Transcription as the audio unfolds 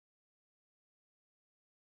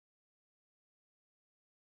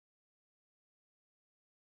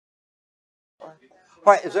All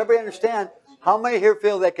right, does everybody understand? How many here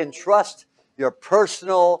feel they can trust your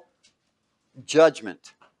personal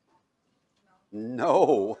judgment?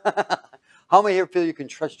 No. How many here feel you can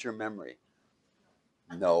trust your memory?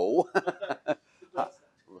 No.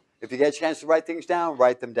 If you get a chance to write things down,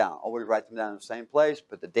 write them down. Always write them down in the same place.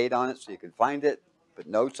 Put the date on it so you can find it. Put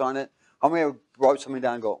notes on it. How many wrote something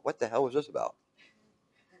down and go, what the hell was this about?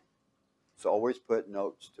 So always put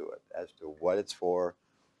notes to it as to what it's for.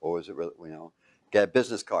 What was it really, Get a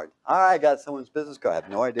business card. I got someone's business card. I have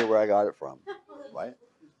no idea where I got it from. Right?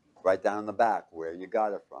 Write down on the back where you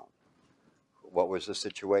got it from. What was the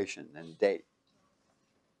situation and date.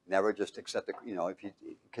 Never just accept it,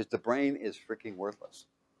 because the brain is freaking worthless.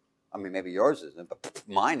 I mean, maybe yours isn't, but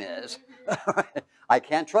mine is. I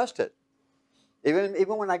can't trust it. Even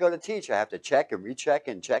when I go to teach, I have to check and recheck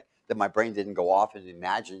and check that my brain didn't go off and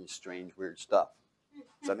imagine strange, weird stuff.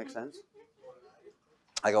 Does that make sense?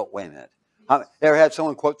 I go, wait a minute. Ever had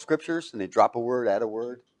someone quote scriptures and they drop a word, add a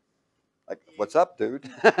word? Like, what's up, dude?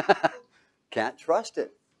 Can't trust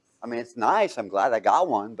it. I mean, it's nice. I'm glad I got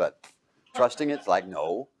one, but trusting it's like,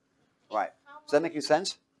 no. Right. Is that making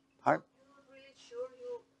sense? All right.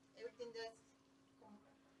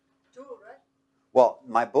 Well,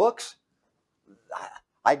 my books,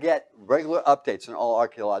 I get regular updates on all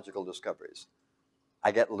archaeological discoveries.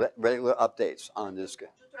 I get regular updates on this.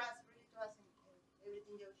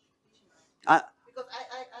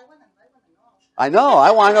 I know.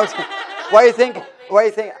 I want to know. What do you think? What do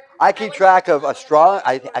you think? I keep track of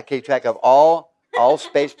astrology. I keep track of all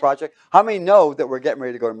space projects. How many know that we're getting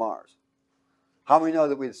ready to go to Mars? How many know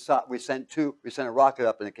that we sent a rocket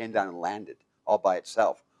up and it came down and landed all by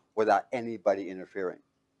itself without anybody interfering?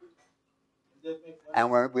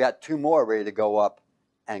 And we got 2 more ready to go up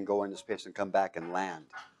and go into space and come back and land.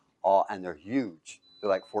 And they're huge. They're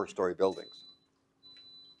like 4-story buildings.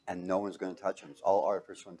 And no one's going to touch them. It's all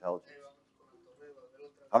artificial intelligence.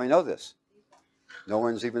 How many know this? No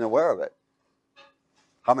one's even aware of it.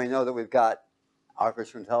 How many know that we've got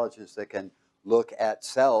artificial intelligence that can look at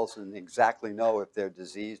cells and exactly know if they're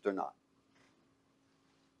diseased or not?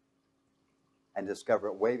 And discover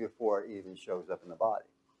it way before it even shows up in the body.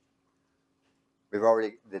 The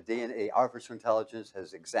DNA, artificial intelligence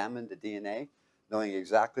has examined the DNA, knowing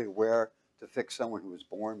exactly where to fix someone who was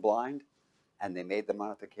born blind, and they made the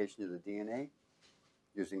modification of the DNA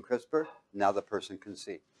using CRISPR. Now the person can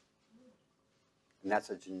see. And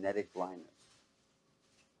that's a genetic blindness.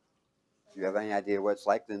 Do you have any idea what it's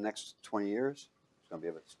like in the next 20 years? It's going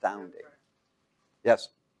to be astounding. Yes?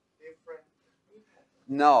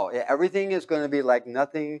 No, everything is going to be like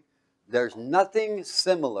nothing. There's nothing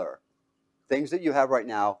similar. Things that you have right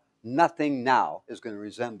now, nothing now is going to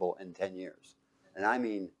resemble in 10 years. And I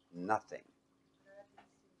mean nothing.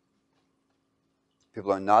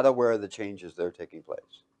 People are not aware of the changes that are taking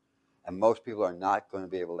place. And most people are not going to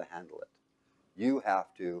be able to handle it. You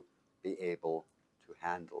have to be able to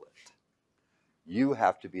handle it. You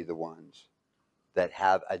have to be the ones that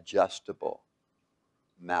have adjustable,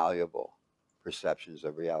 malleable perceptions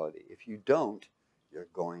of reality. If you don't, you're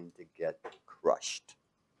going to get crushed.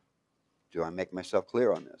 Do I make myself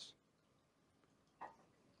clear on this?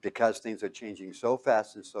 Because things are changing so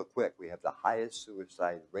fast and so quick, we have the highest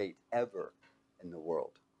suicide rate ever in the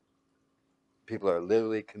world. People are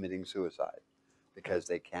literally committing suicide because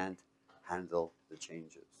they can't handle the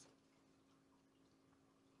changes.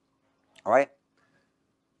 All right?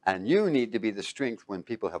 And you need to be the strength when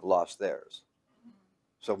people have lost theirs.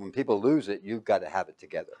 So when people lose it, you've got to have it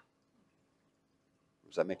together.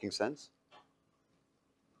 Is that making sense?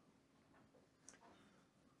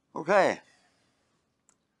 Okay.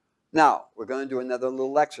 Now, we're going to do another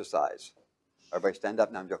little exercise. Everybody stand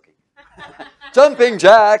up. Now I'm joking. Jumping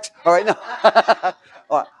jacks. All right, no.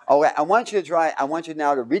 All right. Oh, I want you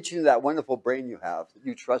now to reach into that wonderful brain you have that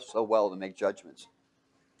you trust so well to make judgments,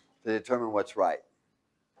 to determine what's right.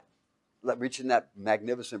 Reach in that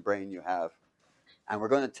magnificent brain you have, and we're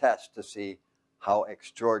going to test to see how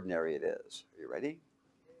extraordinary it is. Are you ready?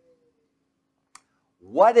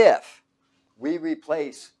 What if we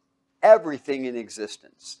replace everything in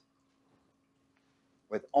existence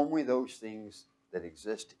with only those things that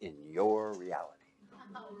exist in your reality?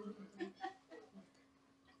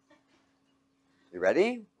 You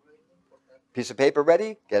ready? Piece of paper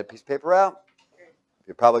ready? Get a piece of paper out.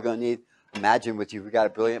 You're probably going to need, imagine if you've got a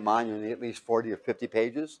brilliant mind, you'll need at least 40 or 50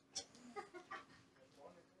 pages.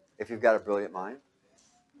 If you've got a brilliant mind.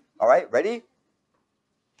 All right, ready?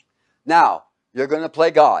 Now, you're going to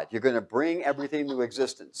play God. You're going to bring everything into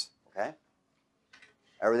existence. Okay?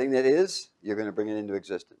 Everything that is, you're going to bring it into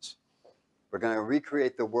existence. We're going to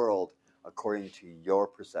recreate the world according to your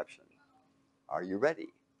perception. Are you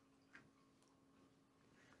ready?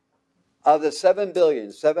 Of the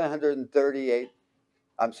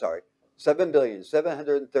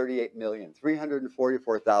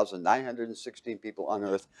 7,738,344,916 people on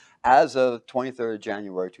Earth as of 23rd of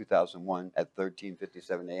January 2001 at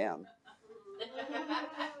 13:57 a.m.,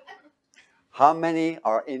 how many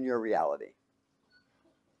are in your reality?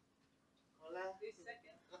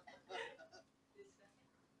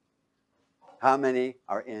 How many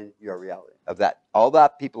are in your reality? Of that, all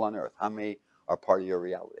that people on Earth, how many are part of your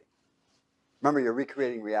reality? Remember, you're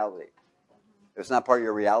recreating reality. If it's not part of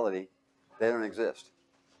your reality, they don't exist.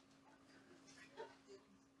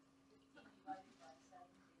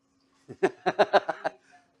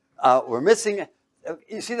 We're missing.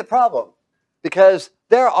 You see the problem? Because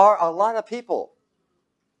there are a lot of people.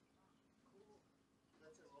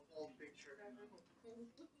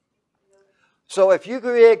 So if you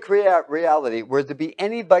create reality, were there be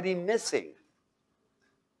anybody missing?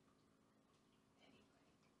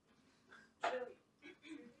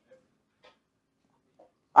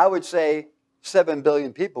 I would say 7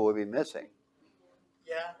 billion people would be missing.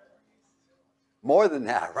 Yeah. More than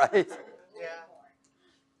that, right? Yeah.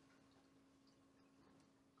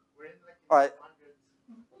 All right.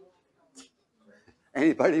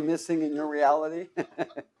 Anybody missing in your reality?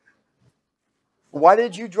 Why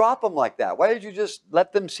did you drop them like that? Why did you just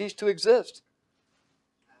let them cease to exist?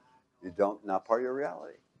 You don't, not part of your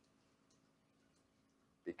reality.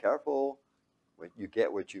 Be careful when you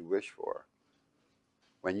get what you wish for.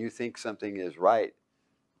 When you think something is right,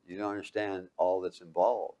 you don't understand all that's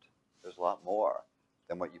involved. There's a lot more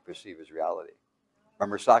than what you perceive as reality.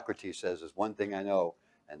 Remember, Socrates says, there's one thing I know,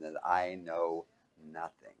 and that I know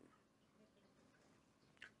nothing.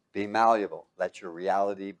 Be malleable. Let your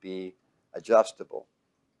reality be adjustable.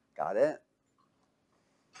 Got it?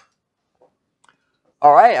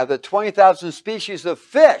 All right, of the 20,000 species of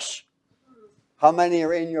fish, how many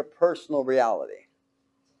are in your personal reality?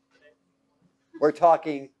 We're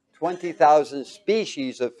talking 20,000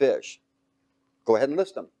 species of fish. Go ahead and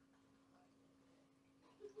list them.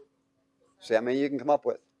 See how many you can come up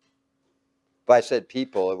with. If I said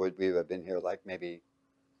people, we would have been here like maybe,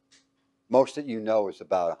 most that you know is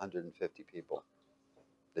about 150 people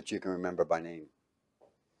that you can remember by name.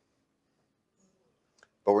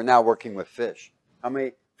 But we're now working with fish. How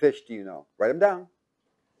many fish do you know? Write them down.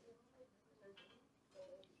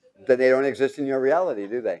 Then they don't exist in your reality,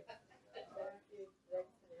 do they?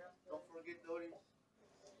 Don't forget Dory.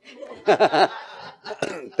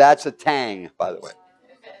 That's a tang, by the way.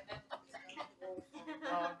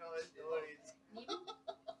 No, it's Dory's.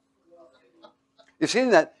 You see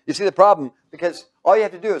that? You see the problem? Because all you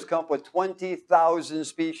have to do is come up with 20,000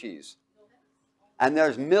 species. And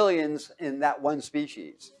there's millions in that one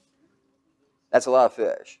species. That's a lot of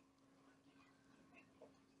fish.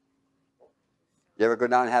 You ever go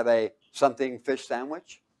down and have a something fish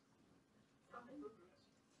sandwich?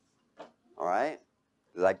 All right.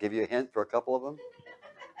 Did I give you a hint for a couple of them?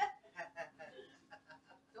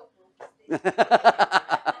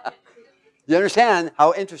 You understand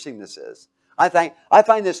how interesting this is? I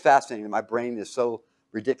find this fascinating. My brain is so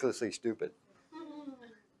ridiculously stupid.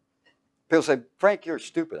 People say, Frank, you're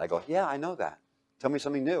stupid. I go, yeah, I know that. Tell me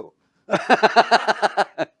something new. Silverfish.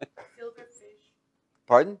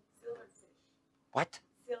 Pardon? Silverfish. What?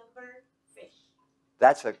 Silverfish.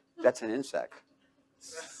 That's an insect.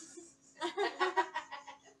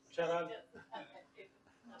 Shut up.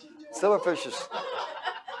 Silverfish is...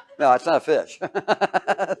 No, it's not a fish.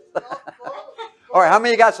 All right, how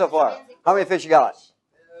many you got so far? How many fish you got?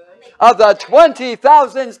 Of the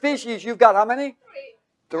 20,000 species, you've got how many?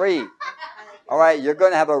 3. All right, you're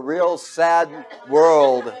going to have a real sad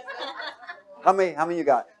world. How many you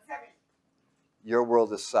got? Your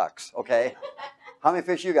world just sucks, okay? How many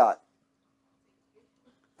fish you got?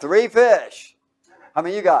 3 fish. How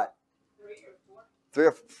many you got? 3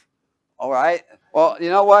 or 4. All right. Well,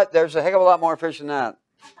 you know what? There's a heck of a lot more fish than that.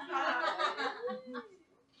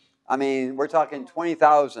 I mean, we're talking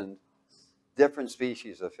 20,000 different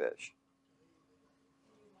species of fish.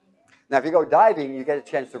 Now, if you go diving, you get a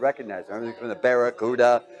chance to recognize them. Everything from the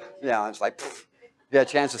barracuda, it's like, pfft, you get a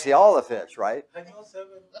chance to see all the fish, right? I know 7.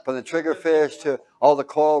 From the triggerfish to all the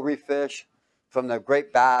coral reef fish, from the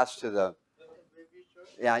great bass to the,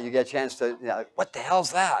 you get a chance to, what the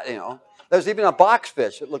hell's that, There's even a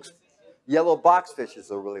boxfish. It looks, yellow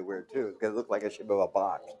boxfishes are really weird, too. They look like a shape of a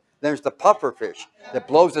box. There's the puffer fish that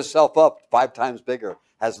blows itself up 5 times bigger,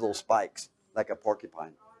 has little spikes, like a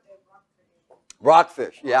porcupine.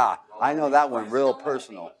 Rockfish, yeah, I know that one, real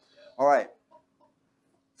personal. All right.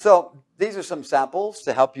 So these are some samples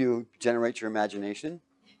to help you generate your imagination.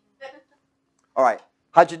 All right.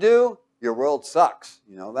 How'd you do? Your world sucks.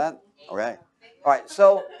 You know that? Okay. All right.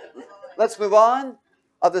 So let's move on.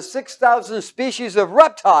 Of the 6,000 species of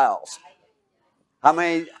reptiles, how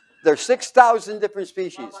many? There's 6,000 different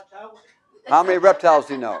species. How many reptiles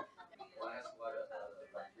do you know?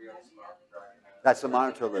 That's the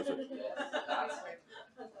monitor lizard.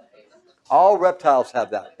 All reptiles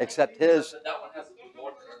have that, except his.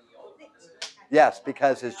 Yes,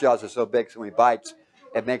 because his jaws are so big, so when he bites,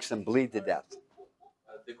 it makes them bleed to death.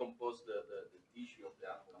 Decompose the tissue of the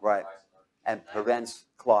animal. Right. And prevents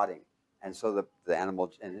clotting. And so the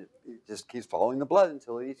animal and it just keeps following the blood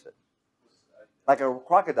until it eats it. Like a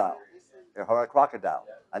crocodile. Or a crocodile.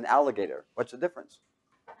 An alligator. What's the difference?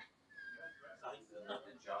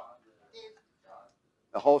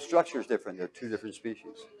 The whole structure is different. They're two different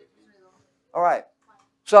species. All right.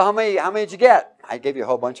 So how many did you get? I gave you a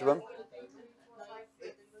whole bunch of them.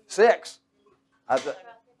 6.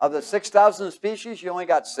 Of the 6,000 species, you only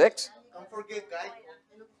got 6? Don't forget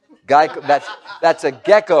Guy. That's a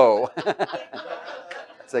gecko.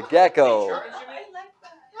 It's a gecko.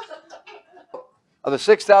 Of the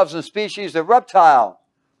 6,000 species of reptile,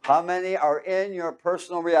 how many are in your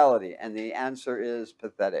personal reality? And the answer is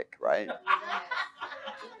pathetic, right? That's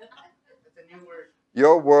a new word.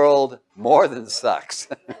 Your world more than sucks.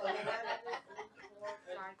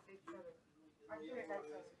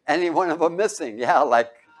 Any one of them missing? Yeah,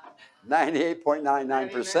 like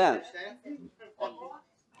 98.99%.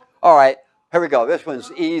 All right, here we go. This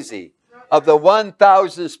one's easy. Of the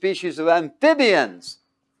 1,000 species of amphibians,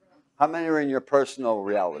 how many are in your personal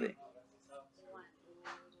reality?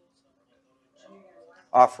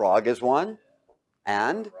 Our frog is one,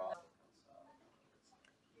 and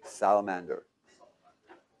salamander.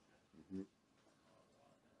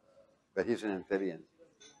 But he's an amphibian.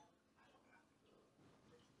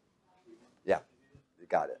 Yeah, you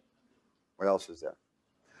got it. What else is there?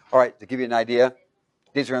 All right, to give you an idea,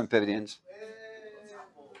 these are amphibians.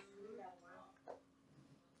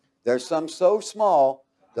 There's some so small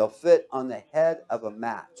they'll fit on the head of a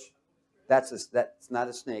match. That's not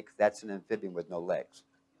a snake. That's an amphibian with no legs.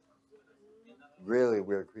 Really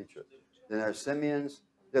weird creature. Then there's simians.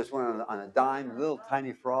 There's one on a dime, little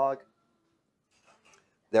tiny frog.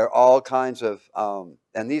 There are all kinds of,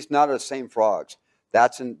 and these not are the same frogs.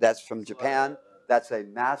 That's from Japan. That's a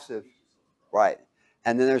massive, right.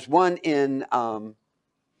 And then there's one in,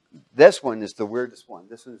 this one is the weirdest one.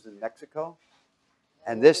 This one's in Mexico.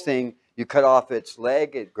 And this thing, you cut off its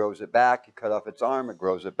leg, it grows it back. You cut off its arm, it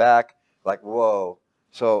grows it back. Like, whoa.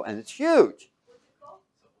 So, and it's huge.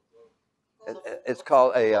 It's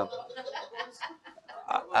called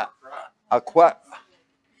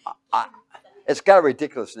it's got a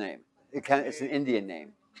ridiculous name. It's an Indian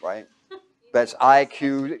name, right? But it's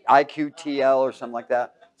IQTL or something like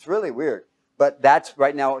that. It's really weird. But that's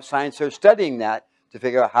right now, scientists are studying that to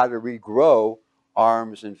figure out how to regrow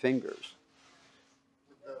arms and fingers.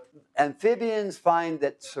 Amphibians find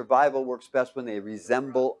that survival works best when they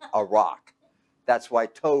resemble a rock. That's why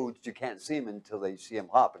toads, you can't see them until they see them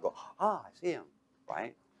hop and go, ah, I see him,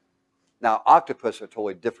 right? Now, octopus are a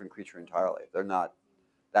totally different creature entirely. They're not,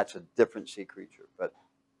 that's a different sea creature. But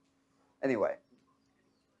anyway.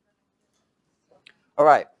 All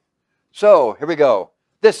right. So here we go.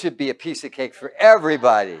 This should be a piece of cake for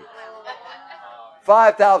everybody.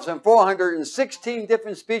 5,416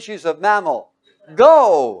 different species of mammal.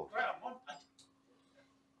 Go!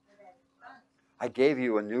 I gave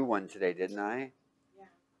you a new one today, didn't I?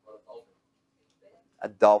 A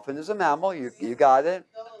dolphin is a mammal. You got it.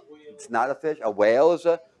 It's not a fish. A whale is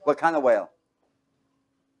a... What kind of whale?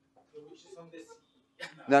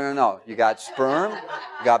 No. You got sperm.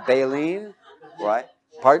 You got baleen. Right?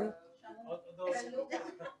 Pardon?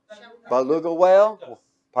 Beluga whale.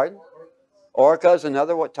 Pardon? Orca is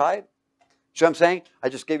another what type? See what I'm saying? I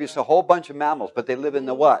just gave you a whole bunch of mammals, but they live in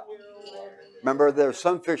the what? Remember, there's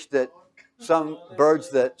some birds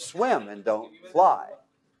that swim and don't fly.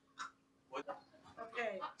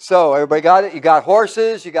 So everybody got it? You got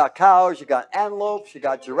horses, you got cows, you got antelopes, you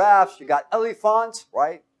got giraffes, you got elephants,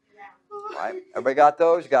 right? Right? Everybody got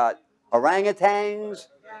those? You got orangutans,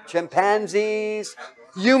 chimpanzees,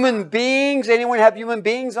 human beings. Anyone have human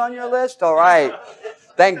beings on your list? All right.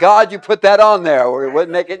 Thank God you put that on there, or it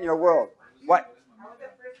wouldn't make it in your world. What?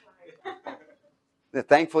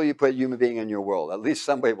 Thankfully you put a human being in your world. At least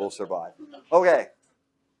somebody will survive. Okay.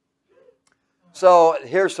 So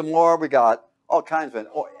here's some more. We got all kinds of,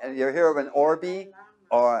 you hear of an orbi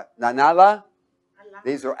or nanala?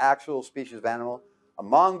 These are actual species of animal. A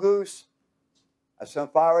mongoose, a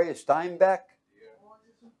safari, a steinbeck,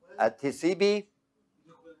 a tsibbe,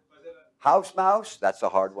 house mouse, that's a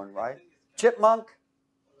hard one, right? chipmunk,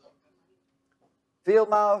 field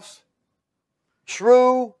mouse,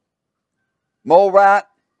 shrew, mole rat,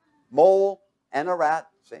 mole and a rat,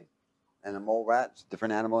 see? And a mole rat, it's a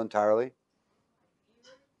different animal entirely.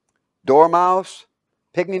 Dormouse,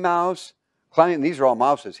 pygmy mouse, climbing, these are all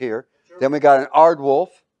mouses here. Then we got an aardwolf,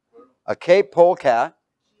 a Cape polecat,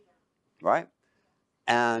 right?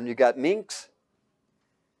 And you got minks,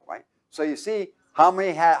 right? So you see how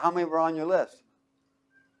many were on your list?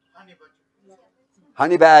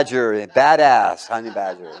 Honey badger, badass honey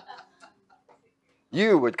badger.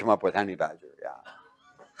 You would come up with honey badger, yeah.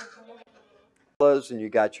 And you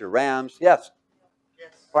got your rams, yes.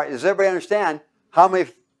 Right? Does everybody understand how many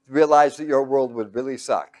realize that your world would really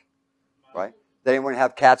suck? Right? They wouldn't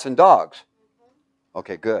have cats and dogs.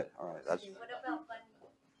 Okay, good. All right, that's. What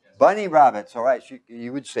about Bunny rabbits, all right.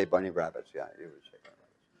 You would say bunny rabbits, yeah. You would say bunny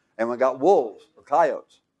rabbits. And we got wolves or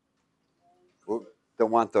coyotes. We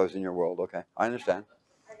don't want those in your world. Okay, I understand.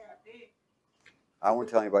 I won't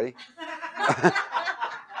tell anybody.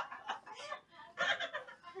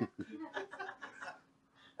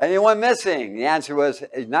 Anyone missing? The answer was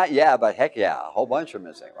not yeah, but heck yeah. A whole bunch are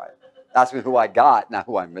missing, right? Ask me who I got, not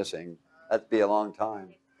who I'm missing. That'd be a long time.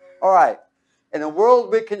 All right. In a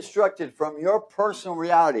world reconstructed from your personal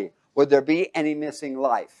reality, would there be any missing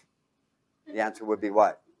life? The answer would be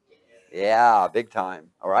what? Yeah, big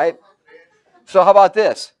time. All right. So how about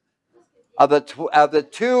this? Of the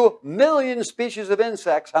 2 million species of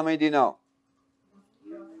insects, how many do you know?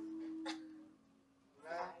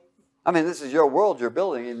 I mean, this is your world you're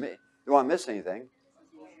building. You won't miss anything.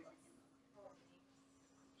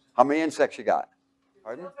 How many insects you got?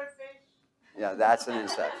 Pardon? Yeah, that's an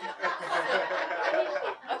insect.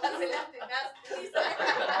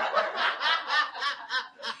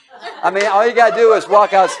 I mean, all you got to do is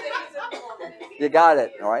walk out. You got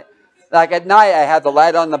it, all right? Like at night, I have the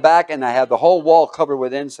light on the back, and I have the whole wall covered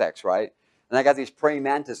with insects, right? And I got these praying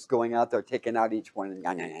mantises going out there, taking out each one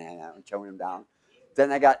and chewing them down.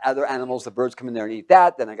 Then I got other animals, the birds come in there and eat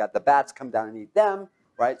that. Then I got the bats come down and eat them,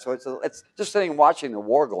 right? So it's just sitting and watching the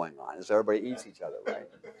war going on as everybody eats each other, right?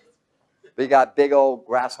 But you got big old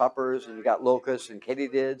grasshoppers, and you got locusts and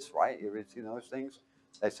katydids, right? You ever seen those things?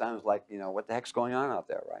 That sounds like, what the heck's going on out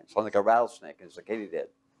there, right? It sounds like a rattlesnake, and it's a katydid.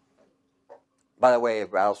 By the way, a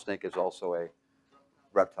rattlesnake is also a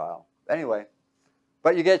reptile. Anyway,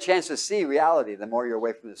 but you get a chance to see reality. The more you're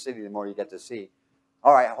away from the city, the more you get to see.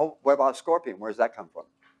 All right, what about a scorpion? Where does that come from?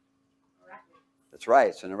 That's right,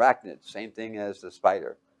 it's an arachnid. Same thing as the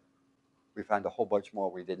spider. We found a whole bunch more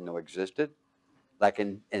we didn't know existed. Like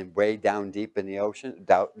in way down deep in the ocean,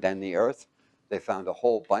 down the earth, they found a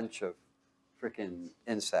whole bunch of freaking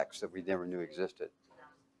insects that we never knew existed.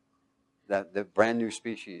 The brand new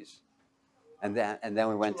species. And then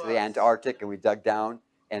we went to the Antarctic and we dug down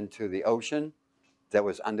into the ocean that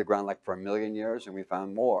was underground like for 1 million years, and we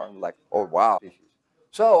found more. Like, oh wow.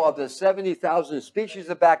 So of the 70,000 species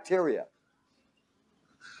of bacteria,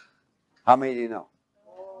 how many do you know?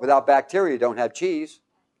 Without bacteria, you don't have cheese.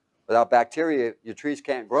 Without bacteria, your trees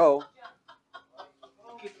can't grow.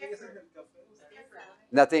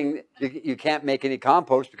 Nothing, you can't make any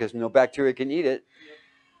compost because no bacteria can eat it.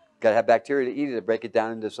 Got to have bacteria to eat it to break it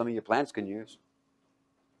down into something your plants can use.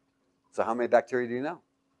 So how many bacteria do you know?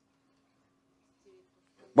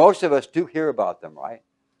 Most of us do hear about them, right?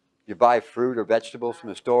 You buy fruit or vegetables from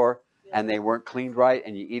the store and they weren't cleaned right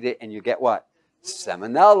and you eat it and you get what?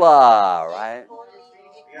 Salmonella, right?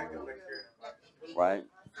 Right?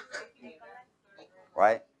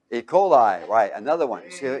 Right? E. coli, right? Another one.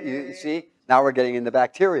 You see, now we're getting into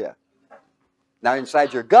bacteria. Now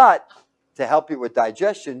inside your gut, to help you with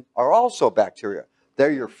digestion, are also bacteria.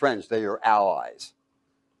 They're your friends. They're your allies.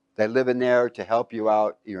 They live in there to help you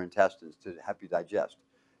out, your intestines, to help you digest.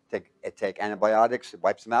 Take antibiotics, it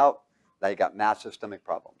wipes them out. Now you got massive stomach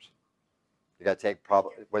problems. You got to take,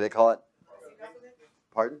 what do they call it?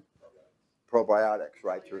 Pardon? Probiotics,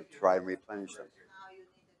 right, to try and replenish them.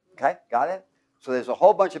 Okay, got it? So there's a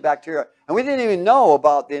whole bunch of bacteria. And we didn't even know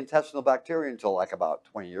about the intestinal bacteria until like about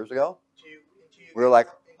 20 years ago. We were like,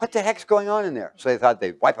 what the heck's going on in there? So they thought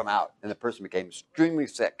they'd wipe them out, and the person became extremely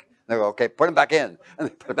sick. They go, okay, put them back in. And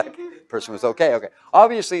they put it back in. The person was okay.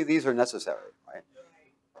 Obviously, these are necessary, right?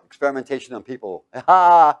 Experimentation on people.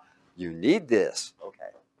 You need this. Okay.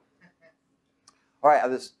 All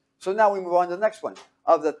right, so now we move on to the next one.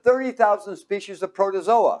 Of the 30,000 species of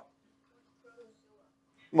protozoa,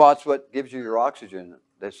 well, that's what gives you your oxygen.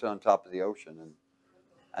 They sit on top of the ocean,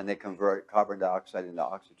 and they convert carbon dioxide into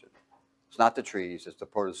oxygen. It's not the trees, it's the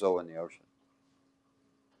protozoa in the ocean.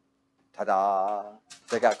 Ta-da!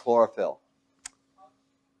 They got chlorophyll.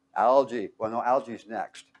 Algae. Well, no, algae's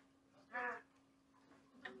next.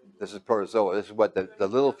 This is protozoa. This is what the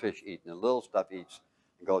little fish eat, and the little stuff eats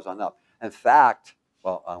and goes on up. In fact,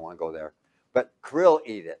 well, I don't want to go there, but krill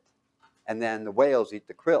eat it. And then the whales eat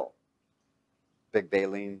the krill. Big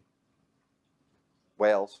baleen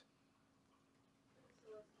whales.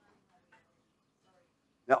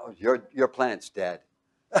 No, your planet's dead.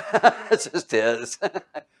 It just is.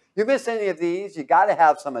 You miss any of these, you got to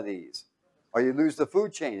have some of these, or you lose the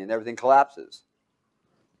food chain and everything collapses.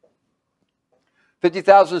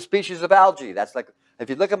 50,000 species of algae. That's like, if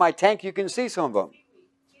you look at my tank, you can see some of them.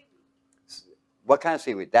 What kind of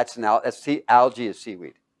seaweed? Algae is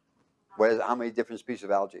seaweed. How many different species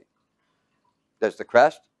of algae? There's the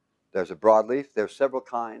crest. There's a broadleaf. There's several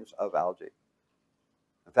kinds of algae.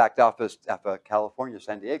 In fact, off of California,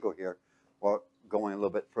 San Diego here, or going a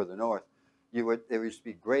little bit further north, there used to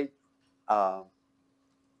be great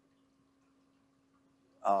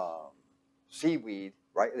seaweed,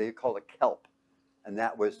 right? They call it kelp, and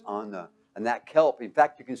that was and that kelp. In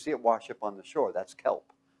fact, you can see it wash up on the shore. That's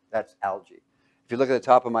kelp. That's algae. If you look at the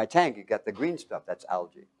top of my tank, you got the green stuff. That's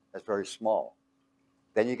algae. That's very small.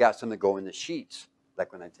 Then you got some that go in the sheets.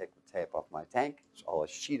 Like when I take the tape off my tank, it's all a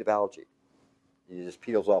sheet of algae. And it just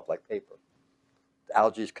peels off like paper. The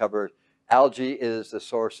algae is covered. Algae is the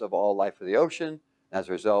source of all life of the ocean. As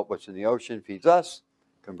a result, what's in the ocean feeds us,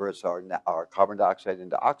 converts our carbon dioxide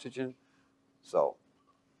into oxygen. So,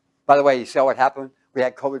 by the way, you saw what happened? We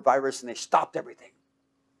had COVID virus and they stopped everything.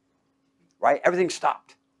 Right? Everything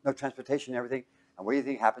stopped. No transportation, everything. And what do you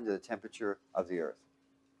think happened to the temperature of the Earth?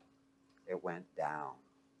 It went down.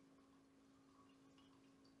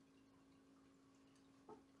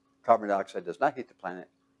 Carbon dioxide does not heat the planet.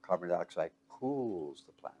 Carbon dioxide cools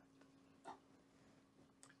the planet.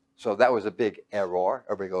 So that was a big error.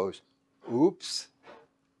 Everybody goes, oops.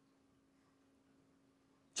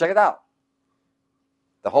 Check it out.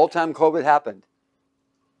 The whole time COVID happened,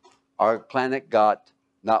 our planet got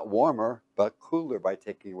not warmer, but cooler by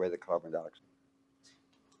taking away the carbon dioxide.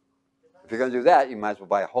 If you're going to do that, you might as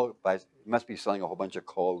well you must be selling a whole bunch of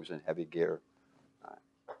clothes and heavy gear.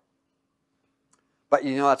 But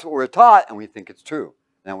you know, that's what we're taught, and we think it's true.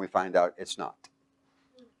 And then we find out it's not.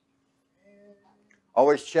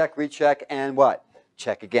 Always check, recheck, and what?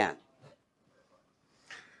 Check again.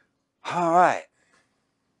 All right.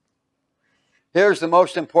 Here's the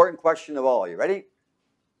most important question of all. You ready?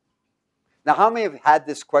 Now, how many have had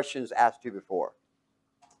this question asked you before?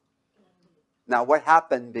 Now, what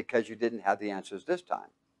happened because you didn't have the answers this time?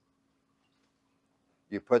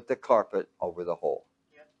 You put the carpet over the hole.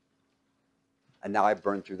 And now I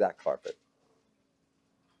burned through that carpet.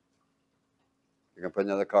 You're going to put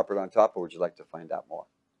another carpet on top, or would you like to find out more?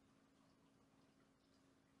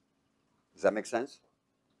 Does that make sense?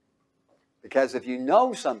 Because if you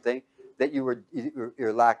know something that you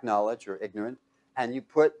lack knowledge or ignorant, and you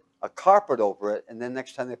put a carpet over it, and then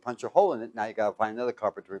next time they punch a hole in it, now you got to find another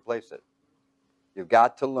carpet to replace it. You've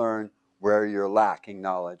got to learn where you're lacking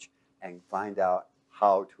knowledge and find out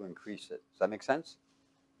how to increase it. Does that make sense?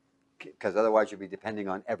 Because otherwise you'll be depending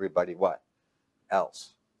on everybody what?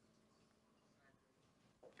 Else.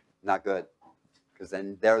 Not good. Because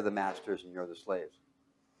then they're the masters and you're the slaves.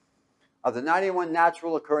 Of the 91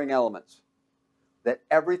 natural occurring elements that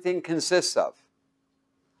everything consists of,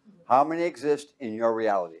 how many exist in your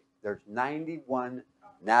reality? There's 91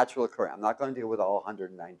 natural occurring. I'm not going to deal with all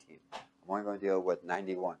 119. I'm only going to deal with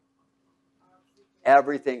 91.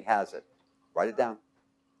 Everything has it. Write it down.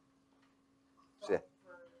 See it.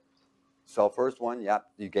 Sulfur is one. Yep.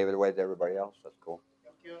 You gave it away to everybody else. That's cool.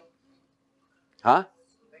 Thank you. Huh?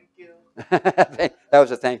 Thank you. That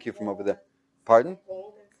was a thank you from over there. Pardon?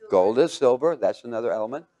 Gold is silver. That's another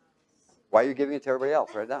element. Why are you giving it to everybody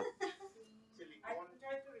else? Write it down.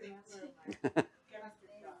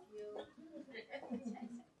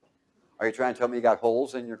 Are you trying to tell me you got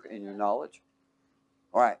holes in your knowledge?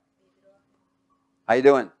 All right. How you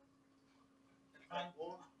doing?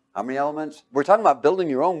 How many elements? We're talking about building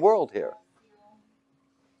your own world here.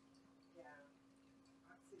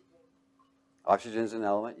 Oxygen's an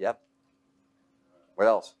element. Yep. What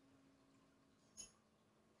else?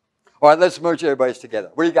 All right, let's merge everybody's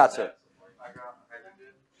together. What do you got, sir? I got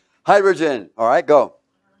hydrogen. Hydrogen. All right, go.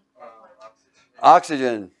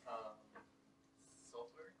 Oxygen.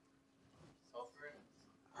 Sulfur.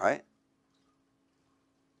 All right.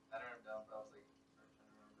 I don't know if that was like, I'm trying to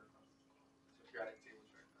remember. Periodic table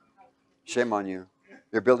chart. Shame on you.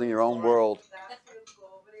 You're building your own world.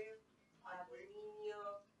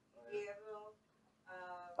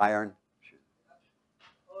 Iron.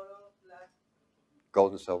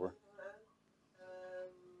 Gold and silver.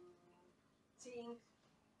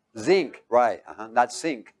 Zinc. Right. Not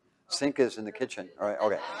zinc. Sink is in the kitchen. All right,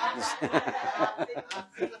 okay.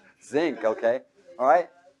 Zinc, okay. All right.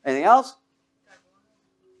 Anything else?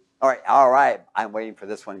 All right. I'm waiting for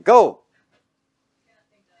this one. Go.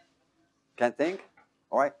 Can't think?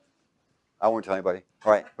 All right. I won't tell anybody.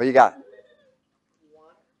 All right. What do you got?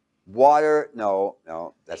 Water. No,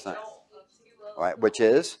 that's not. All right. Which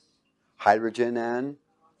is hydrogen and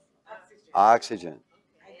oxygen.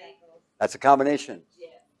 That's a combination.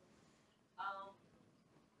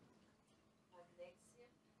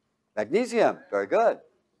 Magnesium. Very good.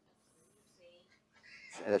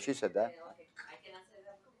 She said that.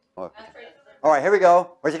 Oh. All right, here we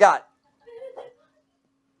go. What you got?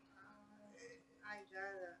 I got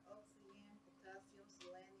oxygen, potassium,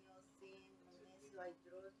 selenium, zinc, magnesium,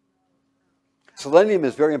 hydrogen. Selenium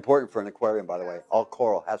is very important for an aquarium, by the way. All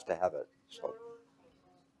coral has to have it. So.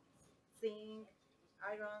 Zinc,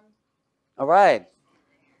 iron. All right.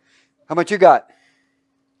 How much you got?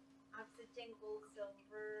 Oxygen, gold,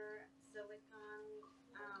 silver, silicon,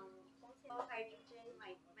 hydrogen,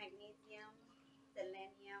 magnesium,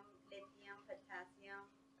 selenium, lithium, potassium,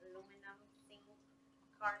 aluminum, zinc,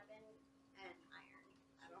 carbon, and iron.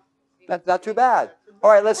 That's not too bad. All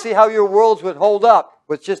right, let's see how your worlds would hold up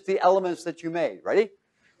with just the elements that you made. Ready?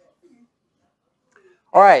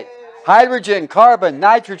 All right. Hydrogen, carbon,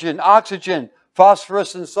 nitrogen, oxygen,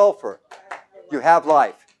 phosphorus, and sulfur. You have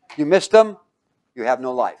life. You missed them, you have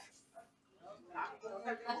no life.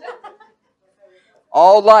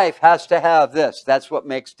 All life has to have this. That's what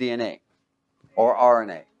makes DNA or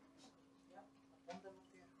RNA.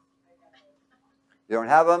 You don't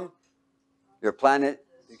have them, your planet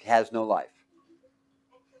has no life.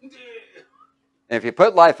 And if you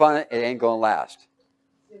put life on it, it ain't going to last.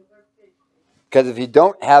 Because if you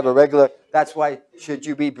don't have a regular, that's why, should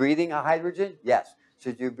you be breathing a hydrogen? Yes.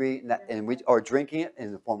 Should you be, or drinking it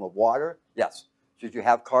in the form of water? Yes. Should you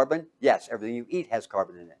have carbon? Yes. Everything you eat has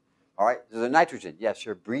carbon in it. All right. There's a nitrogen. Yes,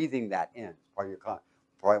 you're breathing that in. Part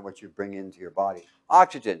of what you bring into your body.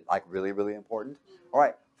 Oxygen, like really, really important. All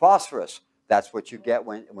right. Phosphorus. That's what you get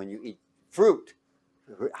when you eat fruit.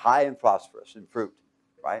 High in phosphorus in fruit,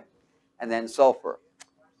 right? And then sulfur.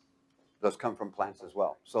 Those come from plants as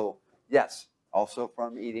well. So yes, also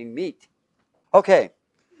from eating meat. Okay.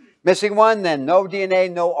 Missing one, then no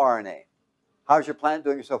DNA, no RNA. How's your planet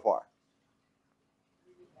doing so far?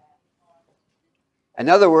 In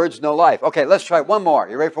other words, no life. Okay, let's try one more.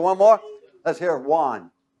 You ready for one more? Let's hear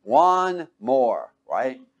one. One more,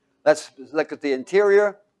 right? Let's look at the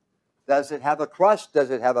interior. Does it have a crust? Does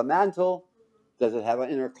it have a mantle? Does it have an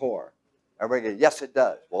inner core? Everybody goes, yes, it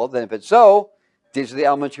does. Well, then if it's so, these are the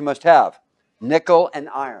elements you must have. Nickel and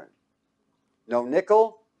iron. No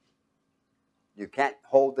nickel, you can't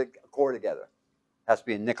hold the core together. It has to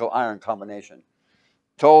be a nickel-iron combination.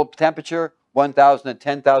 Total temperature, 1,000 to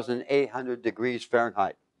 10,800 degrees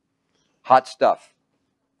Fahrenheit. Hot stuff.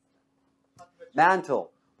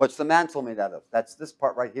 Mantle. What's the mantle made out of? That's this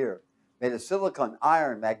part right here. Made of silicon,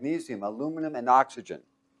 iron, magnesium, aluminum, and oxygen.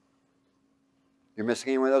 You're missing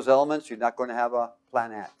any one of those elements, you're not going to have a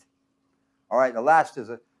planet. All right, the last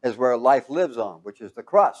is where life lives on, which is the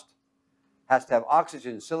crust. Has to have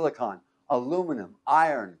oxygen, silicon, aluminum,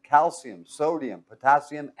 iron, calcium, sodium,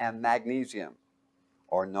 potassium, and magnesium,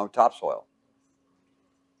 or no topsoil.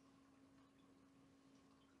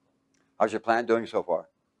 How's your planet doing so far?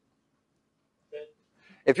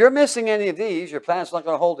 If you're missing any of these, your planet's not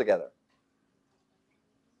going to hold together.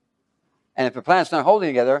 And if your planet's not holding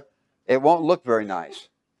together, it won't look very nice.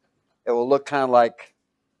 It will look kind of like,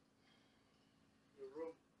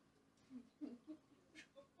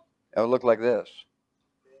 it will look like this.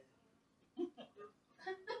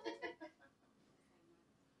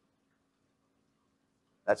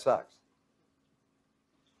 That sucks.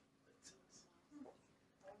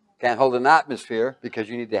 Can't hold an atmosphere because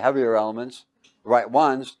you need the heavier elements, the right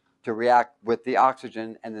ones, to react with the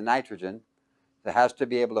oxygen and the nitrogen. It has to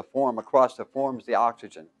be able to form a crust that forms the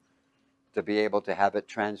oxygen to be able to have it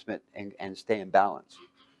transmit and stay in balance.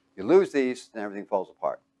 You lose these, then everything falls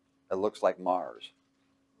apart. It looks like Mars.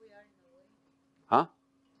 Huh?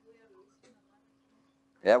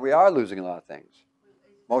 Yeah, we are losing a lot of things.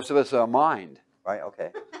 Most of us are mind, right?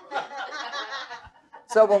 Okay.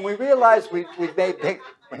 So when we realize we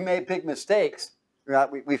made big mistakes,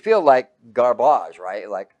 we feel like garbage, right?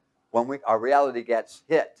 Like when our reality gets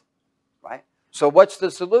hit, right? So what's the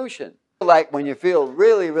solution? Like when you feel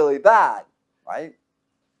really, really bad, right?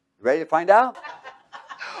 You ready to find out?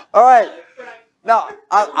 All right. Now,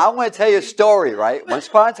 I want to tell you a story, right? Once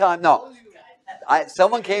upon a time,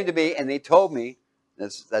 someone came to me and they told me,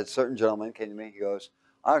 that certain gentleman came to me, he goes,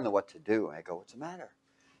 I don't know what to do. And I go, what's the matter?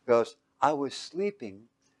 He goes, I was sleeping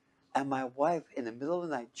And my wife, in the middle of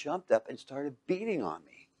the night, jumped up and started beating on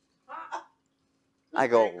me. I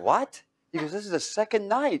go, what? He goes, this is the second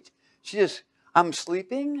night. I'm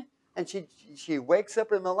sleeping, and she wakes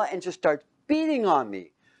up in the middle of the night and just starts beating on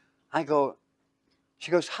me. I go, she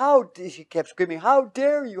goes, she kept screaming, how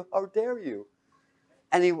dare you, how dare you?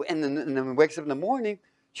 And then wakes up in the morning,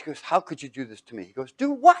 she goes, how could you do this to me? He goes,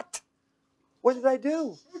 do what? What did I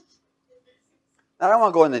do? Now, I don't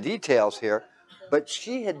want to go into details here, but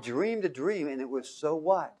she had dreamed a dream, and it was so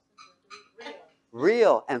what?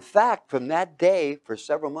 Real. In fact, from that day, for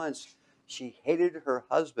several months, she hated her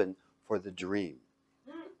husband for the dream.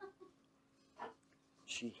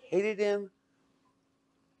 She hated him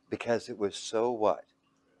because it was so what?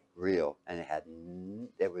 Real. And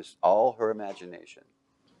it was all her imagination.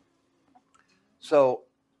 So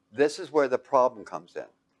this is where the problem comes in,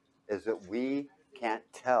 is that we can't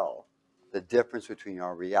tell the difference between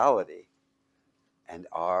our reality and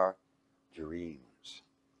our dreams.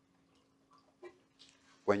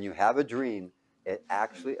 When you have a dream, it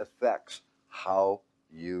actually affects how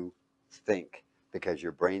you think, because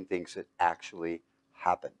your brain thinks it actually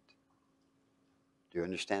happened. Do you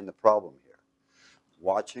understand the problem here?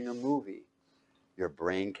 Watching a movie, your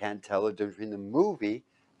brain can't tell the difference between the movie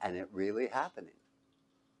and it really happening.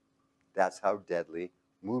 That's how deadly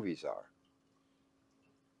movies are.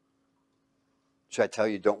 Should I tell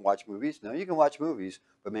you don't watch movies? No, you can watch movies,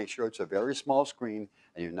 but make sure it's a very small screen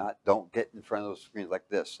and don't get in front of those screens like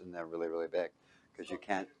this and they're really, really big, because you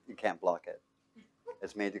can't block it.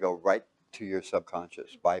 It's made to go right to your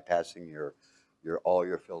subconscious, bypassing all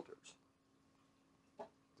your filters.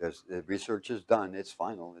 The research is done, it's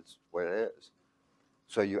final, it's what it is.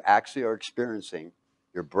 So you actually are experiencing,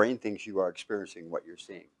 your brain thinks you are experiencing what you're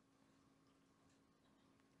seeing.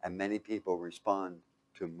 And many people respond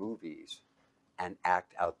to movies and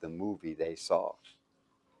act out the movie they saw.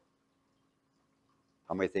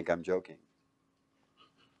 How many think I'm joking?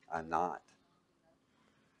 I'm not.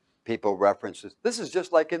 People reference this is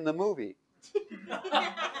just like in the movie.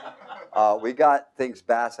 We got things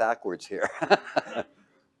bass-ackwards here.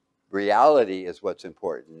 Reality is what's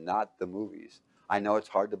important, not the movies. I know it's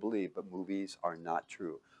hard to believe, but movies are not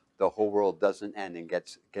true. The whole world doesn't end and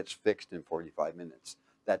gets fixed in 45 minutes.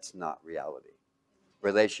 That's not reality.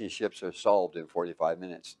 Relationships are solved in 45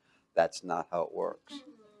 minutes. That's not how it works.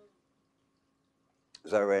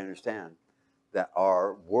 Does everybody understand that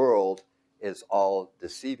our world is all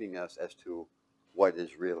deceiving us as to what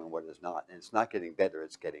is real and what is not? And it's not getting better,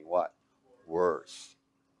 it's getting what? Worse.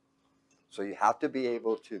 So you have to be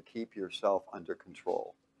able to keep yourself under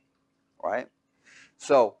control, right?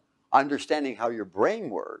 So understanding how your brain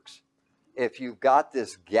works, if you've got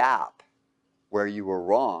this gap where you were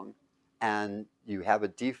wrong and you have a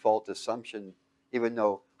default assumption, even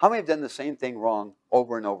though, how many have done the same thing wrong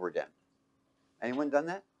over and over again? Anyone done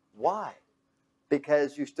that? Why?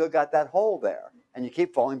 Because you still got that hole there and you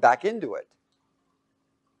keep falling back into it.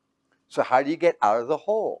 So how do you get out of the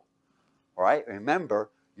hole? All right, remember,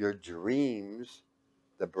 your dreams,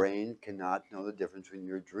 the brain cannot know the difference between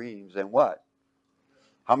your dreams and what?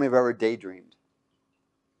 How many have ever daydreamed?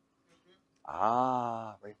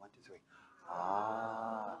 Wait, 1, 2, 3.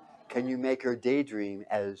 Can you make your daydream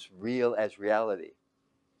as real as reality?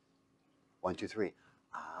 1, 2, 3.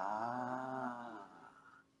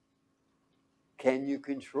 Can you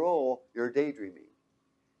control your daydreaming?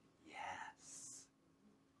 Yes.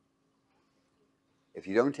 If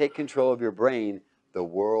you don't take control of your brain, the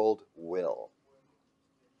world will.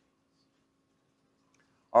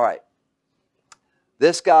 All right.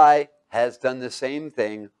 This guy has done the same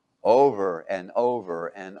thing over and over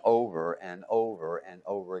and over and over and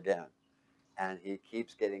over again. And he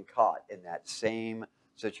keeps getting caught in that same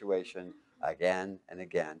situation again and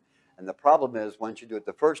again. And the problem is, once you do it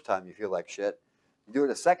the first time, you feel like shit. You do it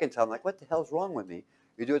a second time, like, what the hell's wrong with me?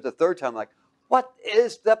 You do it the third time, like, what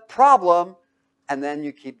is the problem? And then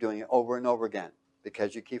you keep doing it over and over again,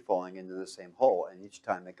 because you keep falling into the same hole. And each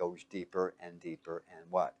time it goes deeper and deeper and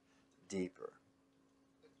what? Deeper.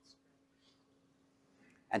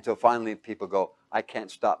 Until finally people go, I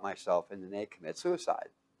can't stop myself, and then they commit suicide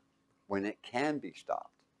when it can be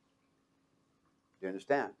stopped. Do you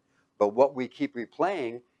understand? But what we keep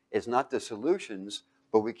replaying is not the solutions,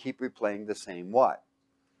 but we keep replaying the same what?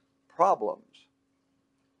 Problems.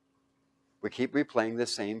 We keep replaying the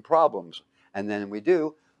same problems. And then we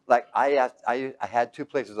do, like I had 2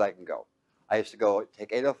 places I can go. I used to go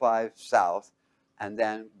take 805 south, and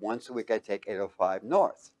then once a week I take 805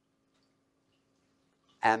 north.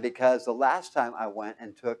 And because the last time I went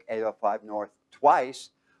and took 805 north twice,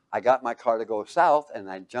 I got my car to go south,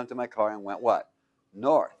 and I jumped in my car and went what?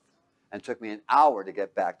 North. And it took me an hour to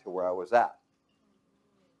get back to where I was at.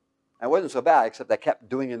 And it wasn't so bad, except I kept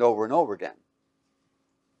doing it over and over again.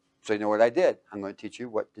 So you know what I did? I'm going to teach you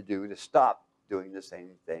what to do to stop doing the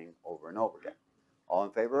same thing over and over again. All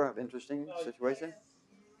in favor of interesting situation?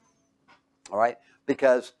 All right?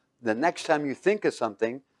 Because the next time you think of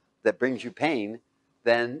something that brings you pain,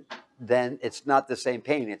 then it's not the same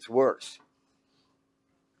pain, it's worse.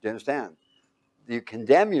 Do you understand? You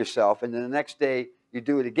condemn yourself, and then the next day you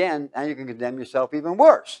do it again, and you can condemn yourself even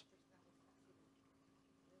worse.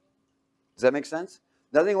 Does that make sense?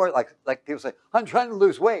 Nothing worse, like people say, I'm trying to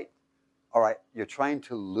lose weight. All right, you're trying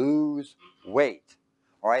to lose weight.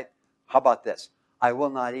 All right, how about this? I will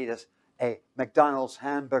not eat a McDonald's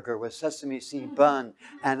hamburger with sesame seed bun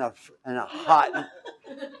and a hot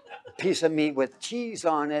piece of meat with cheese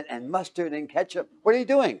on it and mustard and ketchup. What are you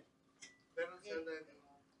doing?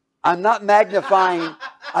 I'm not magnifying.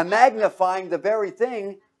 I'm magnifying the very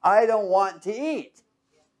thing I don't want to eat.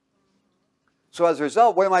 So as a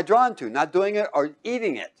result, what am I drawn to? Not doing it or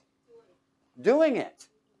eating it? Doing it.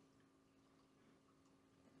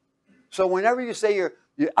 So whenever you say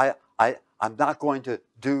I'm not going to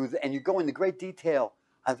do, and you go into great detail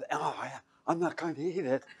of, I'm not going to eat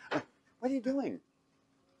it. What are you doing?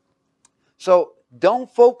 So don't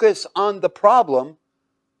focus on the problem.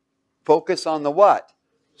 Focus on the what?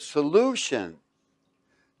 Solution.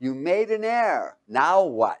 You made an error. Now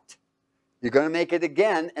what? You're going to make it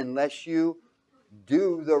again unless you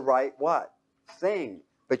do the right what? Thing.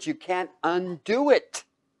 But you can't undo it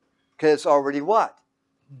because it's already what?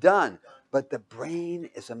 Done. But the brain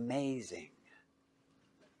is amazing.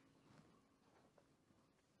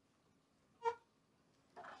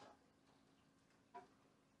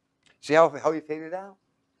 See how you figured it out?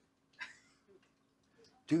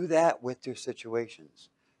 Do that with your situations.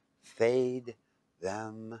 Fade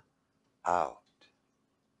them out.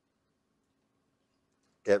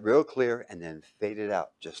 Get real clear and then fade it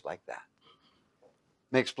out just like that.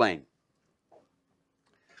 Let me explain.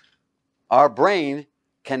 Our brain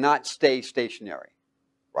cannot stay stationary,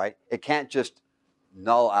 right? It can't just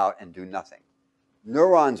null out and do nothing.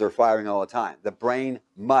 Neurons are firing all the time. The brain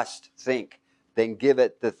must think. Then give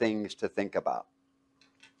it the things to think about.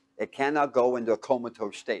 It cannot go into a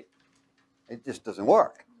comatose state. It just doesn't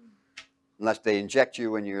work. Unless they inject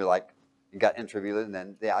you and you're like, you got intravenous and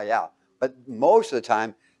then yeah. But most of the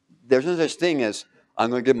time, there's no such thing as, I'm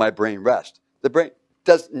going to give my brain rest. The brain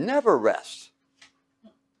never rests.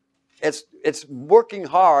 It's working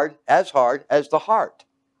hard as the heart.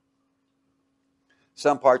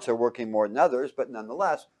 Some parts are working more than others, but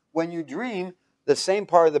nonetheless, when you dream, the same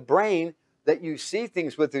part of the brain that you see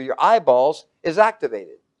things with your eyeballs is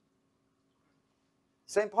activated.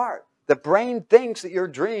 Same part. The brain thinks that your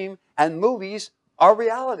dream and movies are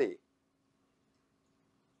reality.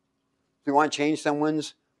 If you want to change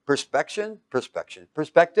someone's perspective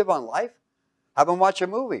on life, have them watch a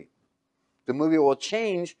movie. The movie will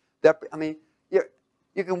change that. I mean,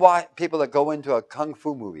 you can watch people that go into a kung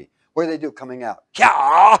fu movie. What do they do coming out?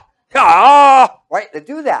 Right? They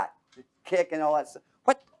do that. They kick and all that stuff.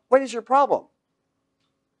 What is your problem?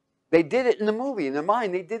 They did it in the movie. In their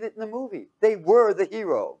mind, they did it in the movie. They were the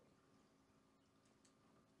hero.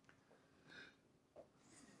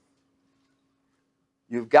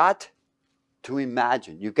 You've got to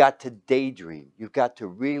imagine. You've got to daydream. You've got to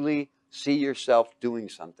really see yourself doing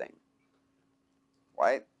something.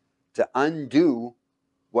 Right? To undo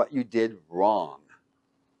what you did wrong.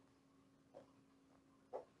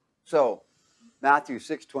 So, Matthew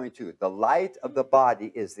 6:22, the light of the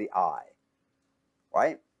body is the eye.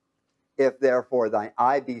 Right? If therefore thine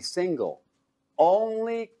eye be single,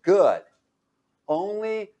 only good,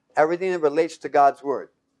 only everything that relates to God's word.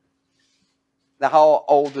 Now, how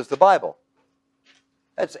old is the Bible?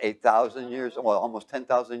 That's 8,000 years, well, almost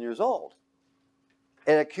 10,000 years old.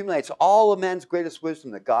 It accumulates all of man's greatest wisdom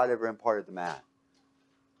that God ever imparted to man.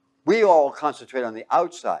 We all concentrate on the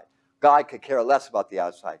outside. God could care less about the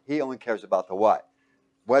outside. He only cares about the what?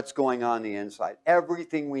 What's going on the inside.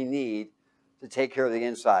 Everything we need to take care of the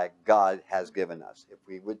inside, God has given us, if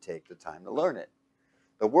we would take the time to learn it.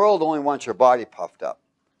 The world only wants your body puffed up.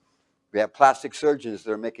 We have plastic surgeons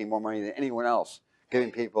that are making more money than anyone else,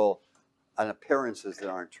 giving people an appearances that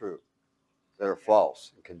aren't true, that are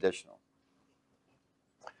false and conditional.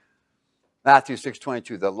 Matthew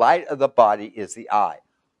 6:22, the light of the body is the eye.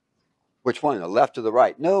 Which one, the left or the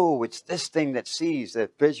right? No, it's this thing that sees,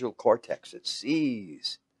 the visual cortex. It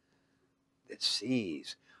sees. It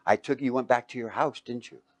sees. You went back to your house,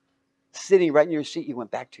 didn't you? Sitting right in your seat, you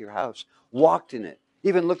went back to your house, walked in it,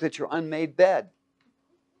 even looked at your unmade bed.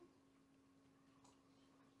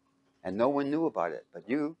 And no one knew about it but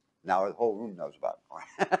you. Now the whole room knows about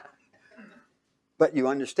it. But you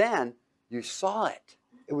understand, you saw it.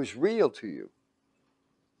 It was real to you.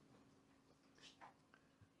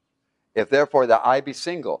 If therefore thy eye be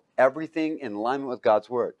single, everything in alignment with God's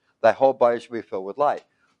word, thy whole body should be filled with light.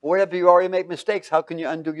 What if you already make mistakes? How can you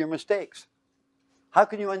undo your mistakes? How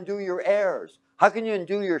can you undo your errors? How can you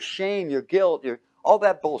undo your shame, your guilt, all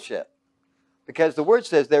that bullshit? Because the word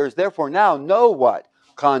says there is therefore now no what?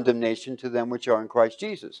 Condemnation to them which are in Christ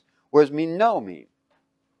Jesus. What does mean no mean?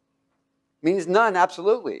 Means none,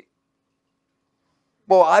 absolutely.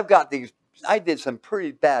 Well, I did some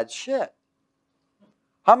pretty bad shit.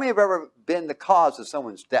 How many have ever been the cause of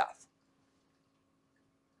someone's death?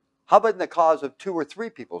 How about the cause of 2 or 3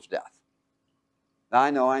 people's death? Now,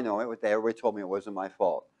 I know. Everybody told me it wasn't my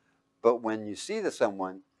fault. But when you see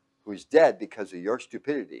someone who's dead because of your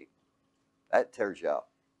stupidity, that tears you up.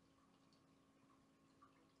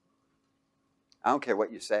 I don't care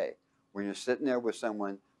what you say. When you're sitting there with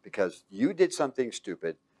someone because you did something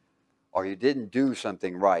stupid or you didn't do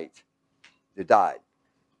something right, you died.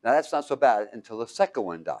 Now, that's not so bad until the second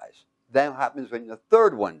one dies. Then what happens when the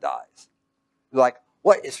third one dies? You're like,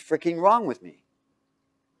 what is freaking wrong with me?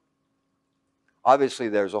 Obviously,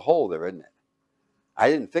 there's a hole there, isn't it? I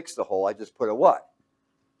didn't fix the hole. I just put a what?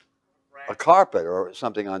 A carpet or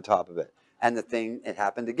something on top of it. And it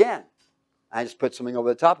happened again. I just put something over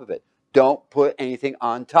the top of it. Don't put anything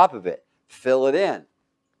on top of it. Fill it in.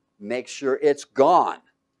 Make sure it's gone.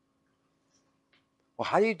 Well,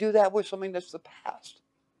 how do you do that with something that's the past?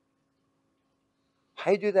 How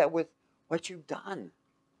do you do that with what you've done?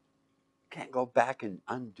 You can't go back and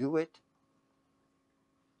undo it.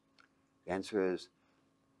 The answer is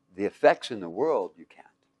the effects in the world you can't,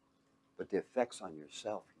 but the effects on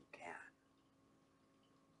yourself you can.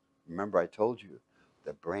 Remember I told you,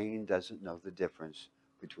 the brain doesn't know the difference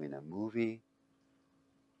between a movie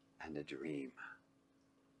and a dream.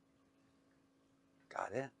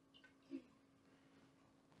 Got it?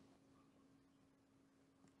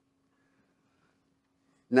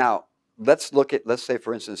 Now, let's say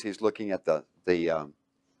for instance, he's looking at the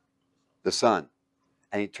sun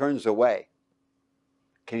and he turns away.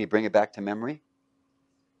 Can he bring it back to memory?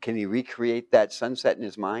 Can he recreate that sunset in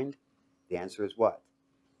his mind? The answer is what?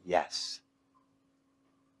 Yes.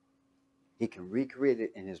 He can recreate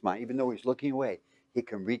it in his mind. Even though he's looking away, he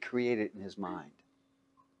can recreate it in his mind.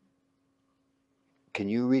 Can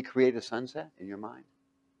you recreate a sunset in your mind?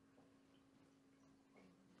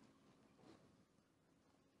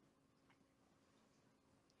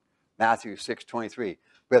 Matthew 6:23.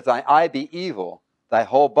 But if thy eye be evil, thy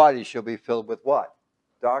whole body shall be filled with what?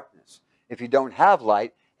 Darkness. If you don't have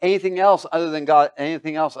light, anything else other than God,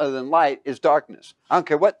 anything else other than light is darkness. I don't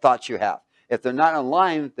care what thoughts you have. If they're not in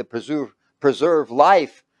line that preserve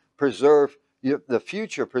life, preserve the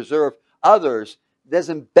future, preserve others,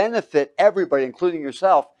 doesn't benefit everybody, including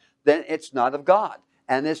yourself, then it's not of God.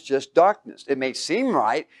 And it's just darkness. It may seem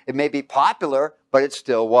right, it may be popular, but it's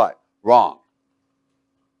still what? Wrong.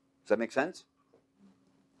 Does that make sense?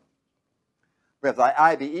 But if thy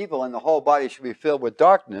eye be evil and the whole body should be filled with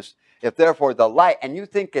darkness, if therefore the light, and you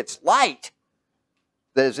think it's light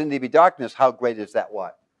that is in thee be darkness, how great is that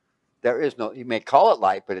what? There is no, you may call it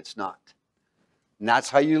light, but it's not. And that's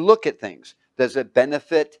how you look at things. Does it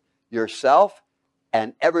benefit yourself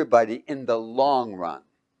and everybody in the long run?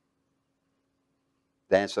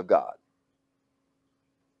 The answer of God.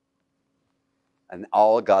 And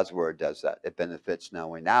all of God's word does that. It benefits not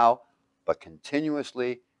only now, but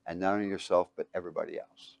continuously, and not only yourself, but everybody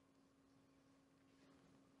else.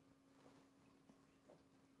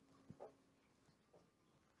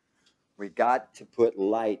 We got to put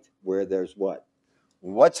light where there's what?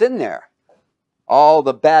 What's in there? All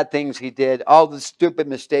the bad things he did, all the stupid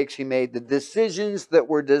mistakes he made, the decisions that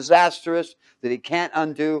were disastrous, that he can't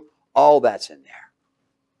undo, all that's in there.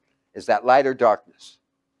 Is that light or darkness?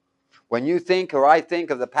 When you think, or I think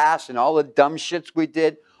of the past and all the dumb shits we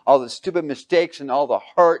did, all the stupid mistakes and all the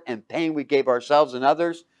hurt and pain we gave ourselves and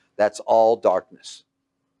others, that's all darkness.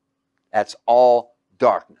 That's all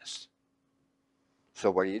darkness.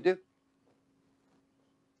 So what do?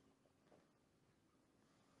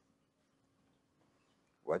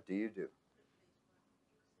 What do you do?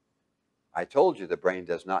 I told you the brain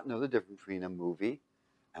does not know the difference between a movie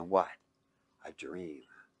and what? A dream.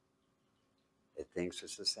 It thinks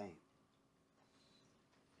it's the same.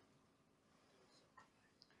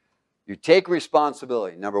 You take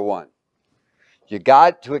responsibility, number one. You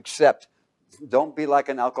got to accept. Don't be like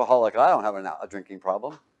an alcoholic. I don't have a drinking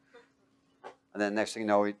problem. And then next thing you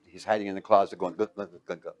know, he's hiding in the closet going, good,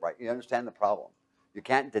 right? You understand the problem. You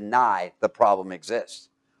can't deny the problem exists.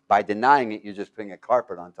 By denying it, you're just putting a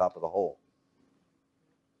carpet on top of the hole.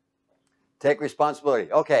 Take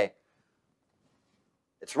responsibility. Okay.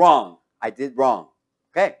 It's wrong. I did wrong.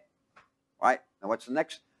 Okay. All right. Now what's the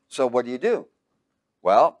next? So what do?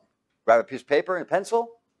 Well, grab a piece of paper and a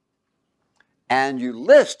pencil, and you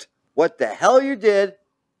list what the hell you did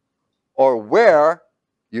or where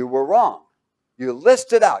you were wrong. You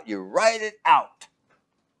list it out. You write it out.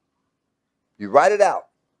 You write it out.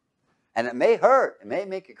 And it may hurt. It may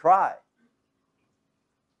make you cry.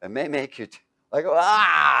 It may make you like,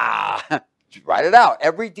 ah! Just write it out.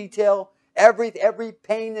 Every detail, every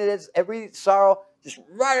pain it is, every sorrow, just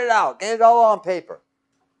write it out. Get it all on paper.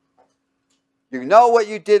 You know what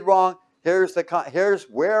you did wrong. Here's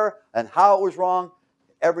where and how it was wrong.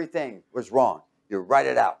 Everything was wrong. You write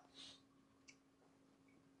it out.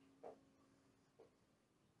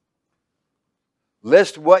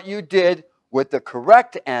 List what you did with the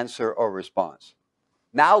correct answer or response.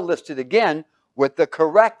 Now list it again with the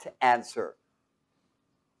correct answer.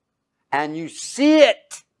 And you see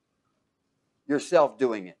it yourself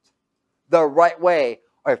doing it the right way.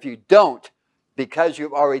 Or if you don't, because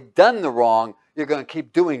you've already done the wrong, you're going to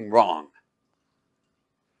keep doing wrong.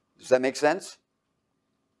 Does that make sense?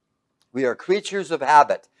 We are creatures of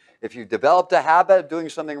habit. If you've developed a habit of doing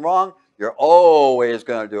something wrong, you're always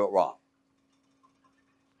going to do it wrong.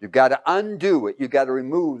 You've got to undo it. You've got to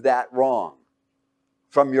remove that wrong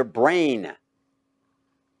from your brain.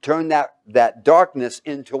 Turn that darkness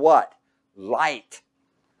into what? Light.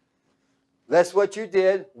 That's what you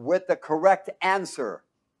did with the correct answer,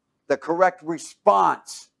 the correct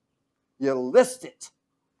response. You list it.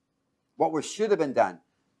 What should have been done.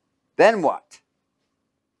 Then what?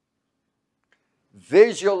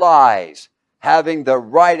 Visualize having the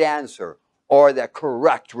right answer or the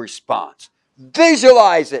correct response.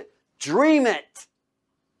 Visualize it. Dream it.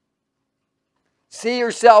 See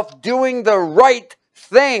yourself doing the right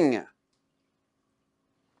thing.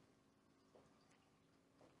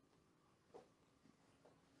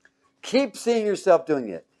 Keep seeing yourself doing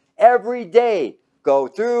it. Every day, go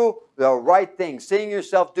through the right thing. Seeing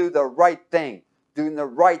yourself do the right thing. Doing the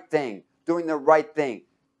right thing. Doing the right thing.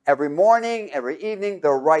 Every morning, every evening,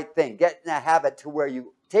 the right thing. Get in a habit to where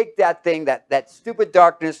you take that thing, that stupid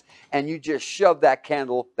darkness, and you just shove that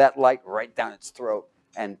candle, that light right down its throat,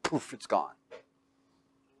 and poof, it's gone.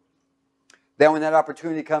 Then when that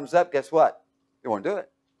opportunity comes up, guess what? You won't do it.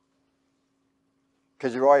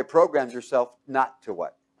 Because you've already programmed yourself not to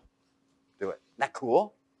what? Do it. Isn't that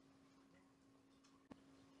cool?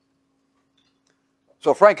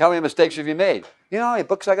 So Frank, how many mistakes have you made? You know how many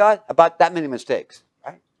books I got? About that many mistakes.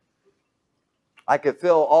 Right? I could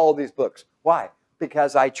fill all these books. Why?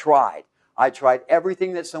 Because I tried. I tried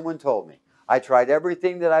everything that someone told me. I tried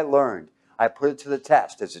everything that I learned. I put it to the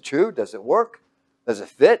test. Is it true? Does it work? Does it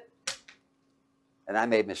fit? And I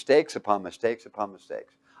made mistakes upon mistakes upon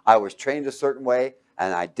mistakes. I was trained a certain way,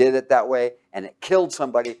 and I did it that way, and it killed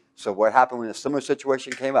somebody. So what happened when a similar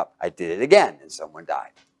situation came up? I did it again, and someone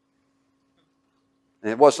died.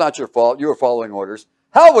 And well, it's not your fault. You were following orders.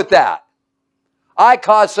 Hell with that. I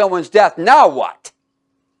caused someone's death. Now what?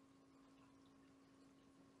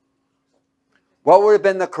 What would have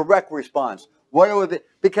been the correct response? What would have been?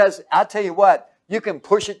 Because I'll tell you what, you can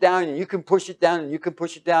push it down, and you can push it down, and you can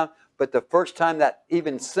push it down, but the first time that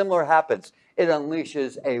even similar happens, it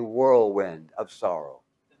unleashes a whirlwind of sorrow.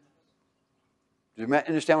 Do you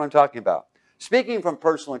understand what I'm talking about? Speaking from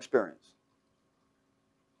personal experience.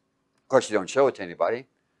 Of course, you don't show it to anybody.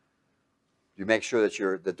 You make sure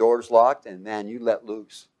that the door's locked, and man, you let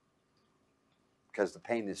loose. Because the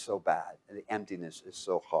pain is so bad, and the emptiness is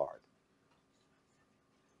so hard.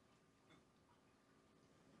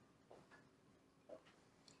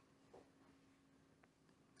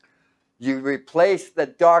 You replace the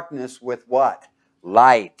darkness with what?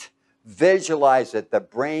 Light. Visualize it. The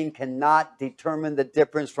brain cannot determine the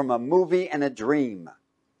difference from a movie and a dream.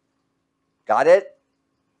 Got it?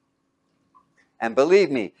 And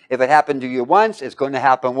believe me, if it happened to you once, it's going to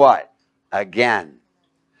happen what? Again.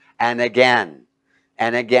 And again.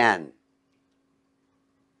 And again.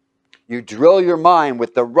 You drill your mind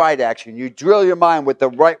with the right action. You drill your mind with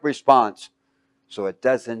the right response. So it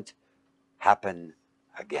doesn't happen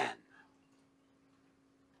again.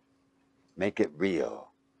 Make it real.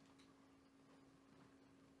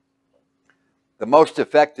 The most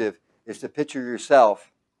effective is to picture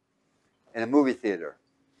yourself in a movie theater.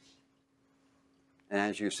 And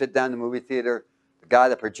as you sit down in the movie theater, the guy,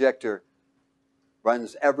 the projector,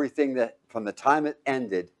 runs everything that from the time it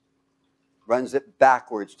ended, runs it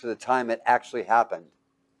backwards to the time it actually happened.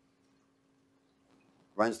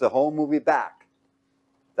 Runs the whole movie back.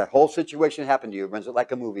 That whole situation happened to you. It runs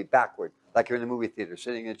like a movie backward, like you're in a movie theater,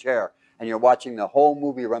 sitting in a chair, and you're watching the whole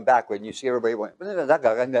movie run backward, and you see everybody going,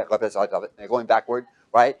 they're going backward,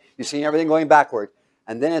 right? You see everything going backward,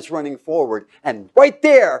 and then it's running forward. And right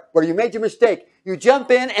there, where you made your mistake, you jump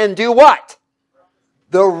in and do what?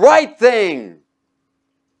 The right thing.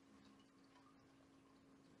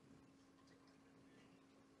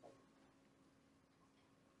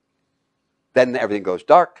 Then everything goes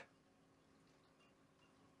dark.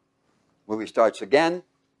 Movie starts again.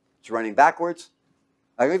 It's running backwards.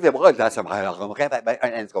 And it goes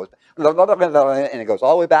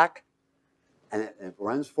all the way back. And it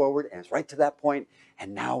runs forward, and it's right to that point.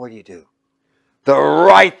 And now what do? The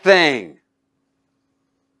right thing.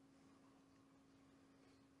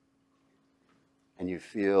 And you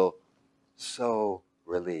feel so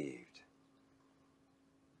relieved.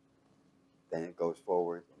 Then it goes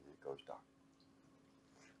forward, and then it goes dark.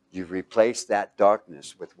 You've replaced that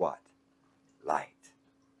darkness with what? Light.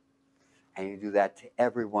 And you do that to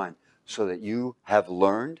everyone so that you have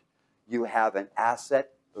learned, you have an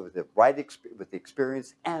asset with the right with the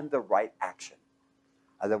experience and the right action.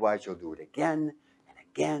 Otherwise, you'll do it again and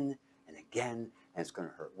again and again, and it's going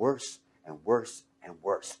to hurt worse and worse and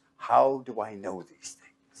worse. How do I know these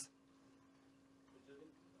things?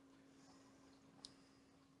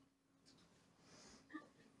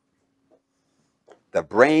 The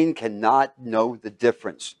brain cannot know the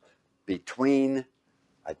difference between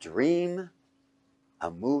a dream, a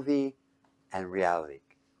movie, and reality.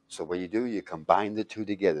 So what do? You combine the two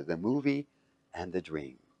together, the movie and the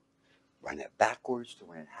dream. Run it backwards to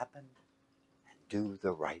when it happened and do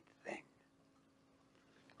the right thing.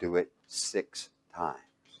 Do it 6 times.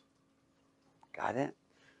 Got it?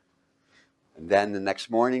 And then the next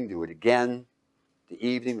morning, do it again. The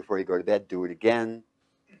evening before you go to bed, do it again.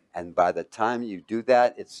 And by the time you do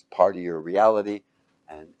that, it's part of your reality.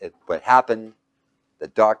 And what happened, the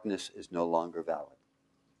darkness is no longer valid.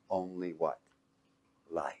 Only what?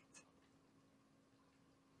 Light.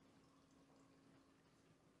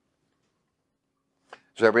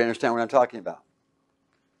 Does everybody understand what I'm talking about?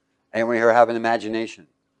 Anyone here have an imagination?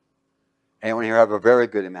 Anyone here have a very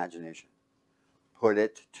good imagination? Put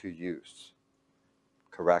it to use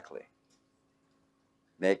correctly.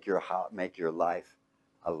 Make your life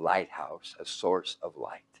a lighthouse, a source of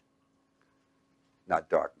light, not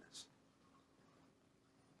darkness.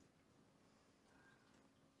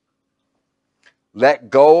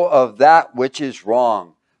 Let go of that which is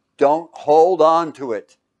wrong. Don't hold on to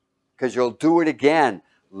it, because you'll do it again.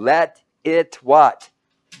 Let it what?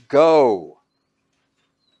 Go.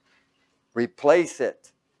 Replace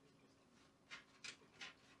it.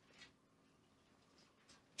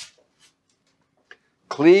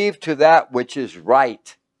 Cleave to that which is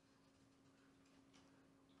right.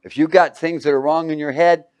 If you got things that are wrong in your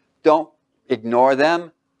head, don't ignore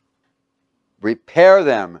them. Repair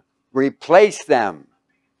them. Replace them.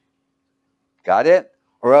 Got it?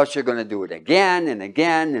 Or else you're going to do it again and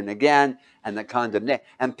again and again, and the condemnation.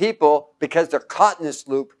 And people, because they're caught in this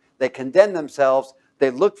loop, they condemn themselves. They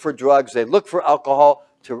look for drugs. They look for alcohol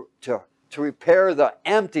to repair the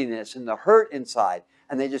emptiness and the hurt inside.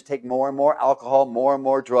 And they just take more and more alcohol, more and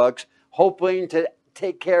more drugs, hoping to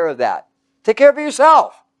take care of that. Take care of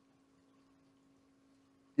yourself.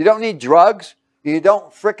 You don't need drugs. You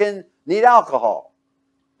don't frickin' need alcohol.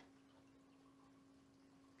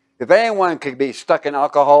 If anyone could be stuck in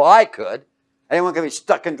alcohol, I could. Anyone could be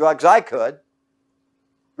stuck in drugs, I could.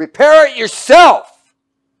 Repair it yourself.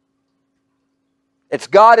 It's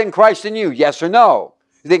God in Christ in you, yes or no?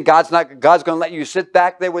 You think God's going to let you sit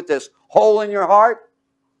back there with this hole in your heart?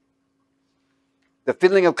 The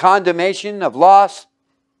feeling of condemnation, of loss?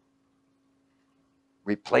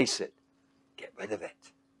 Replace it. Get rid of it.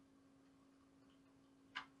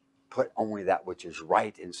 Put only that which is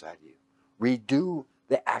right inside you. Redo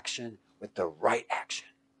the action with the right action.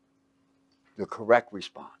 The correct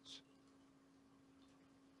response.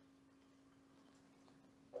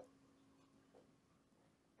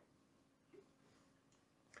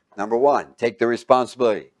 Number 1, take the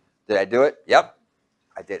responsibility. Did I do it? Yep,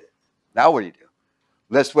 I did it. Now what do?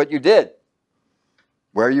 List what you did.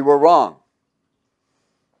 Where you were wrong.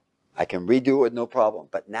 I can redo it with no problem.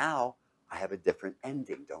 But now I have a different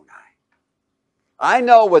ending, don't I? I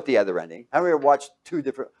know what the other ending. Have you ever watched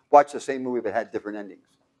watch the same movie but had different endings?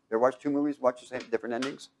 You ever watched 2 movies, watch the same different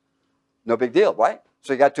endings? No big deal, right?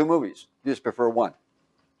 So you got 2 movies. You just prefer one.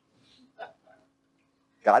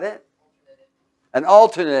 Got it? An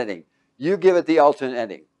alternate ending. You give it the alternate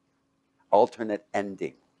ending. Alternate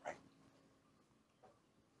ending. Right?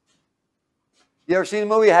 You ever seen a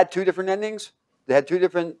movie that had 2 different endings? They had 2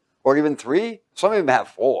 different Or even 3. Some of them have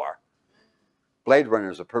 4. Blade Runner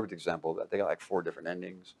is a perfect example of that. They got like 4 different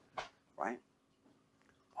endings, right?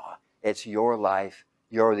 It's your life.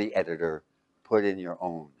 You're the editor. Put in your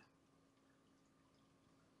own.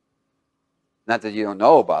 Not that you don't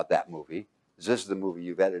know about that movie. This is the movie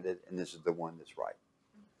you've edited, and this is the one that's right.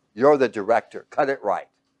 You're the director. Cut it right.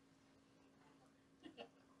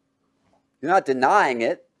 You're not denying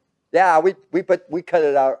it. Yeah, we cut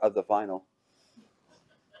it out of the final.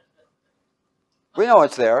 We know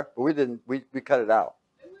it's there, but we didn't. We cut it out.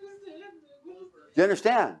 You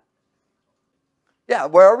understand? Yeah,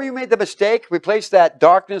 wherever you made the mistake, replace that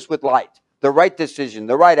darkness with light. The right decision,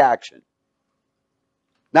 the right action.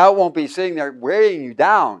 Now it won't be sitting there weighing you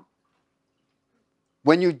down.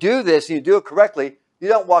 When you do this and you do it correctly, you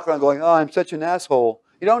don't walk around going, oh, I'm such an asshole.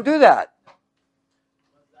 You don't do that.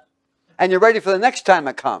 And you're ready for the next time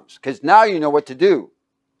it comes, because now you know what to do.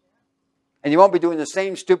 And you won't be doing the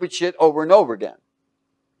same stupid shit over and over again.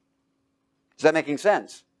 Is that making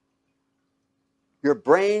sense? Your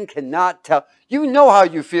brain cannot tell. You know how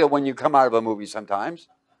you feel when you come out of a movie sometimes.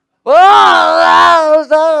 Oh,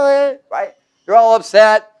 sorry. Right? You're all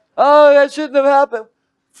upset. Oh, that shouldn't have happened.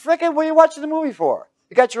 Frickin', what are you watching the movie for?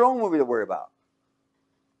 You got your own movie to worry about.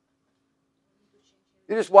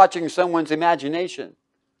 You're just watching someone's imagination.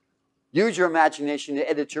 Use your imagination to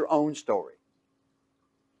edit your own story.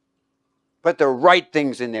 Put the right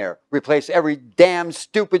things in there. Replace every damn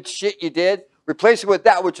stupid shit you did. Replace it with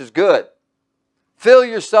that which is good. Fill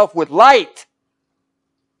yourself with light.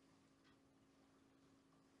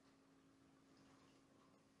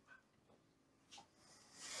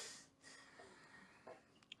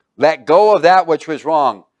 Let go of that which was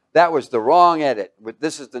wrong. That was the wrong edit.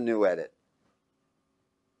 This is the new edit.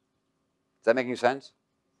 Is that making sense?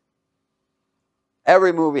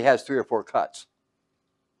 Every movie has 3 or 4 cuts.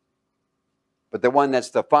 But the one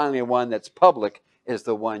that's the finally one that's public is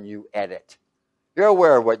the one you edit. You're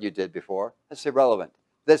aware of what you did before. That's irrelevant.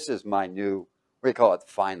 This is my new, what do you call it,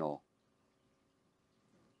 final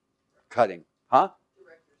cutting. Huh?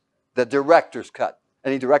 The director's cut.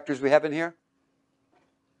 Any directors we have in here?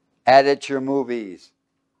 Edit your movies.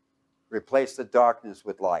 Replace the darkness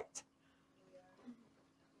with light.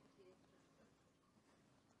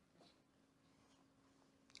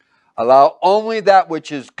 Allow only that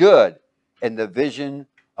which is good in the vision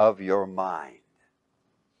of your mind.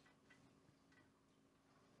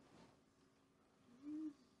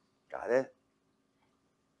 Got it?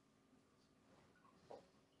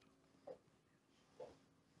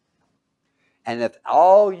 And if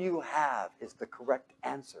all you have is the correct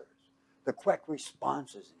answers, the correct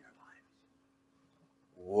responses in your life,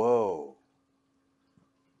 whoa.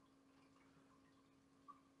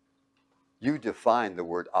 You define the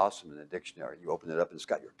word awesome in the dictionary. You open it up and it's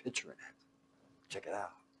got your picture in it. Check it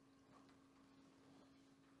out.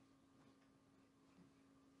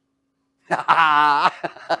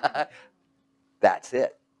 That's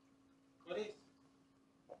it.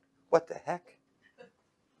 What the heck?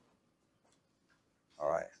 All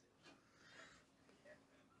right.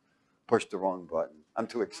 Pushed the wrong button. I'm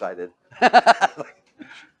too excited.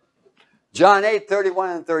 John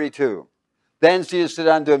 8:31 and 32. Then Jesus said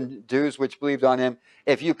unto them, Jews which believed on him,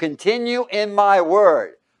 if you continue in my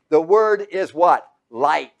word, the word is what?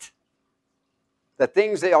 Light. The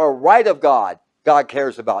things that are right of God, God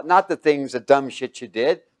cares about, not the things, the dumb shit you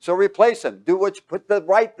did. So replace them. Do what you put the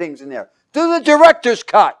right things in there. Do the director's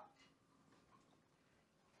cut.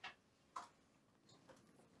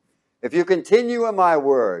 If you continue in my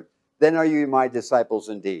word, then are you my disciples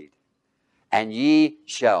indeed. And ye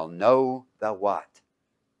shall know the what?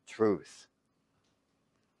 Truth.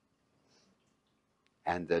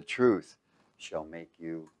 And the truth shall make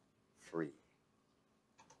you free.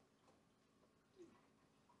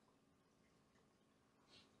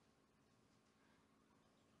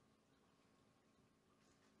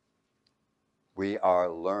 We are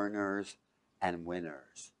learners and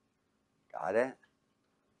winners. Got it?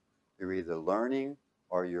 You're either learning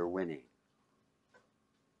or you're winning.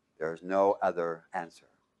 There's no other answer.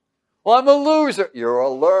 Well, I'm a loser. You're a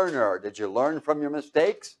learner. Did you learn from your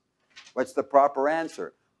mistakes? What's the proper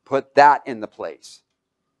answer? Put that in the place.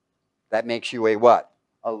 That makes you a what?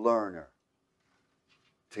 A learner.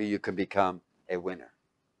 Till you can become a winner.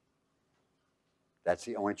 That's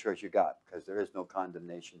the only choice you got, because there is no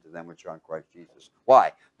condemnation to them which are in Christ Jesus.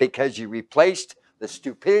 Why? Because you replaced the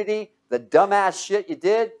stupidity, the dumbass shit you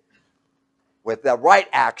did, with the right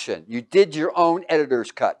action. You did your own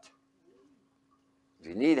editor's cut. If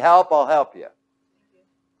you need help, I'll help you.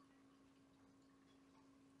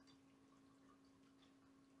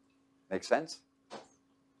 Make sense?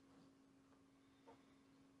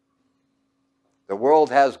 The world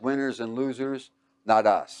has winners and losers, not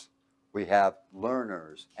us. We have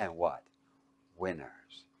learners and what?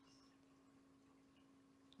 Winners.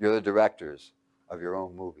 You're the directors of your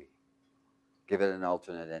own movie. Give it an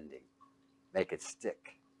alternate ending. Make it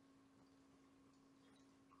stick.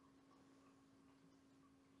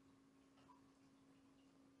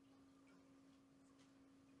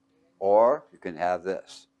 Or you can have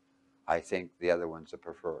this. I think the other one's the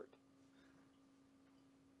preferred.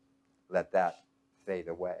 Let that fade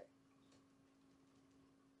away.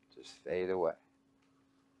 Just fade away.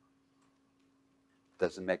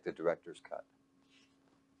 Doesn't make the director's cut.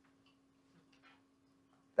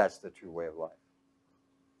 That's the true way of life.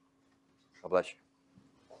 God bless you.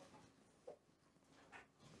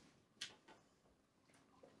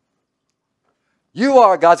 You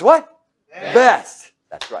are God's what? Best.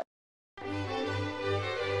 That's right.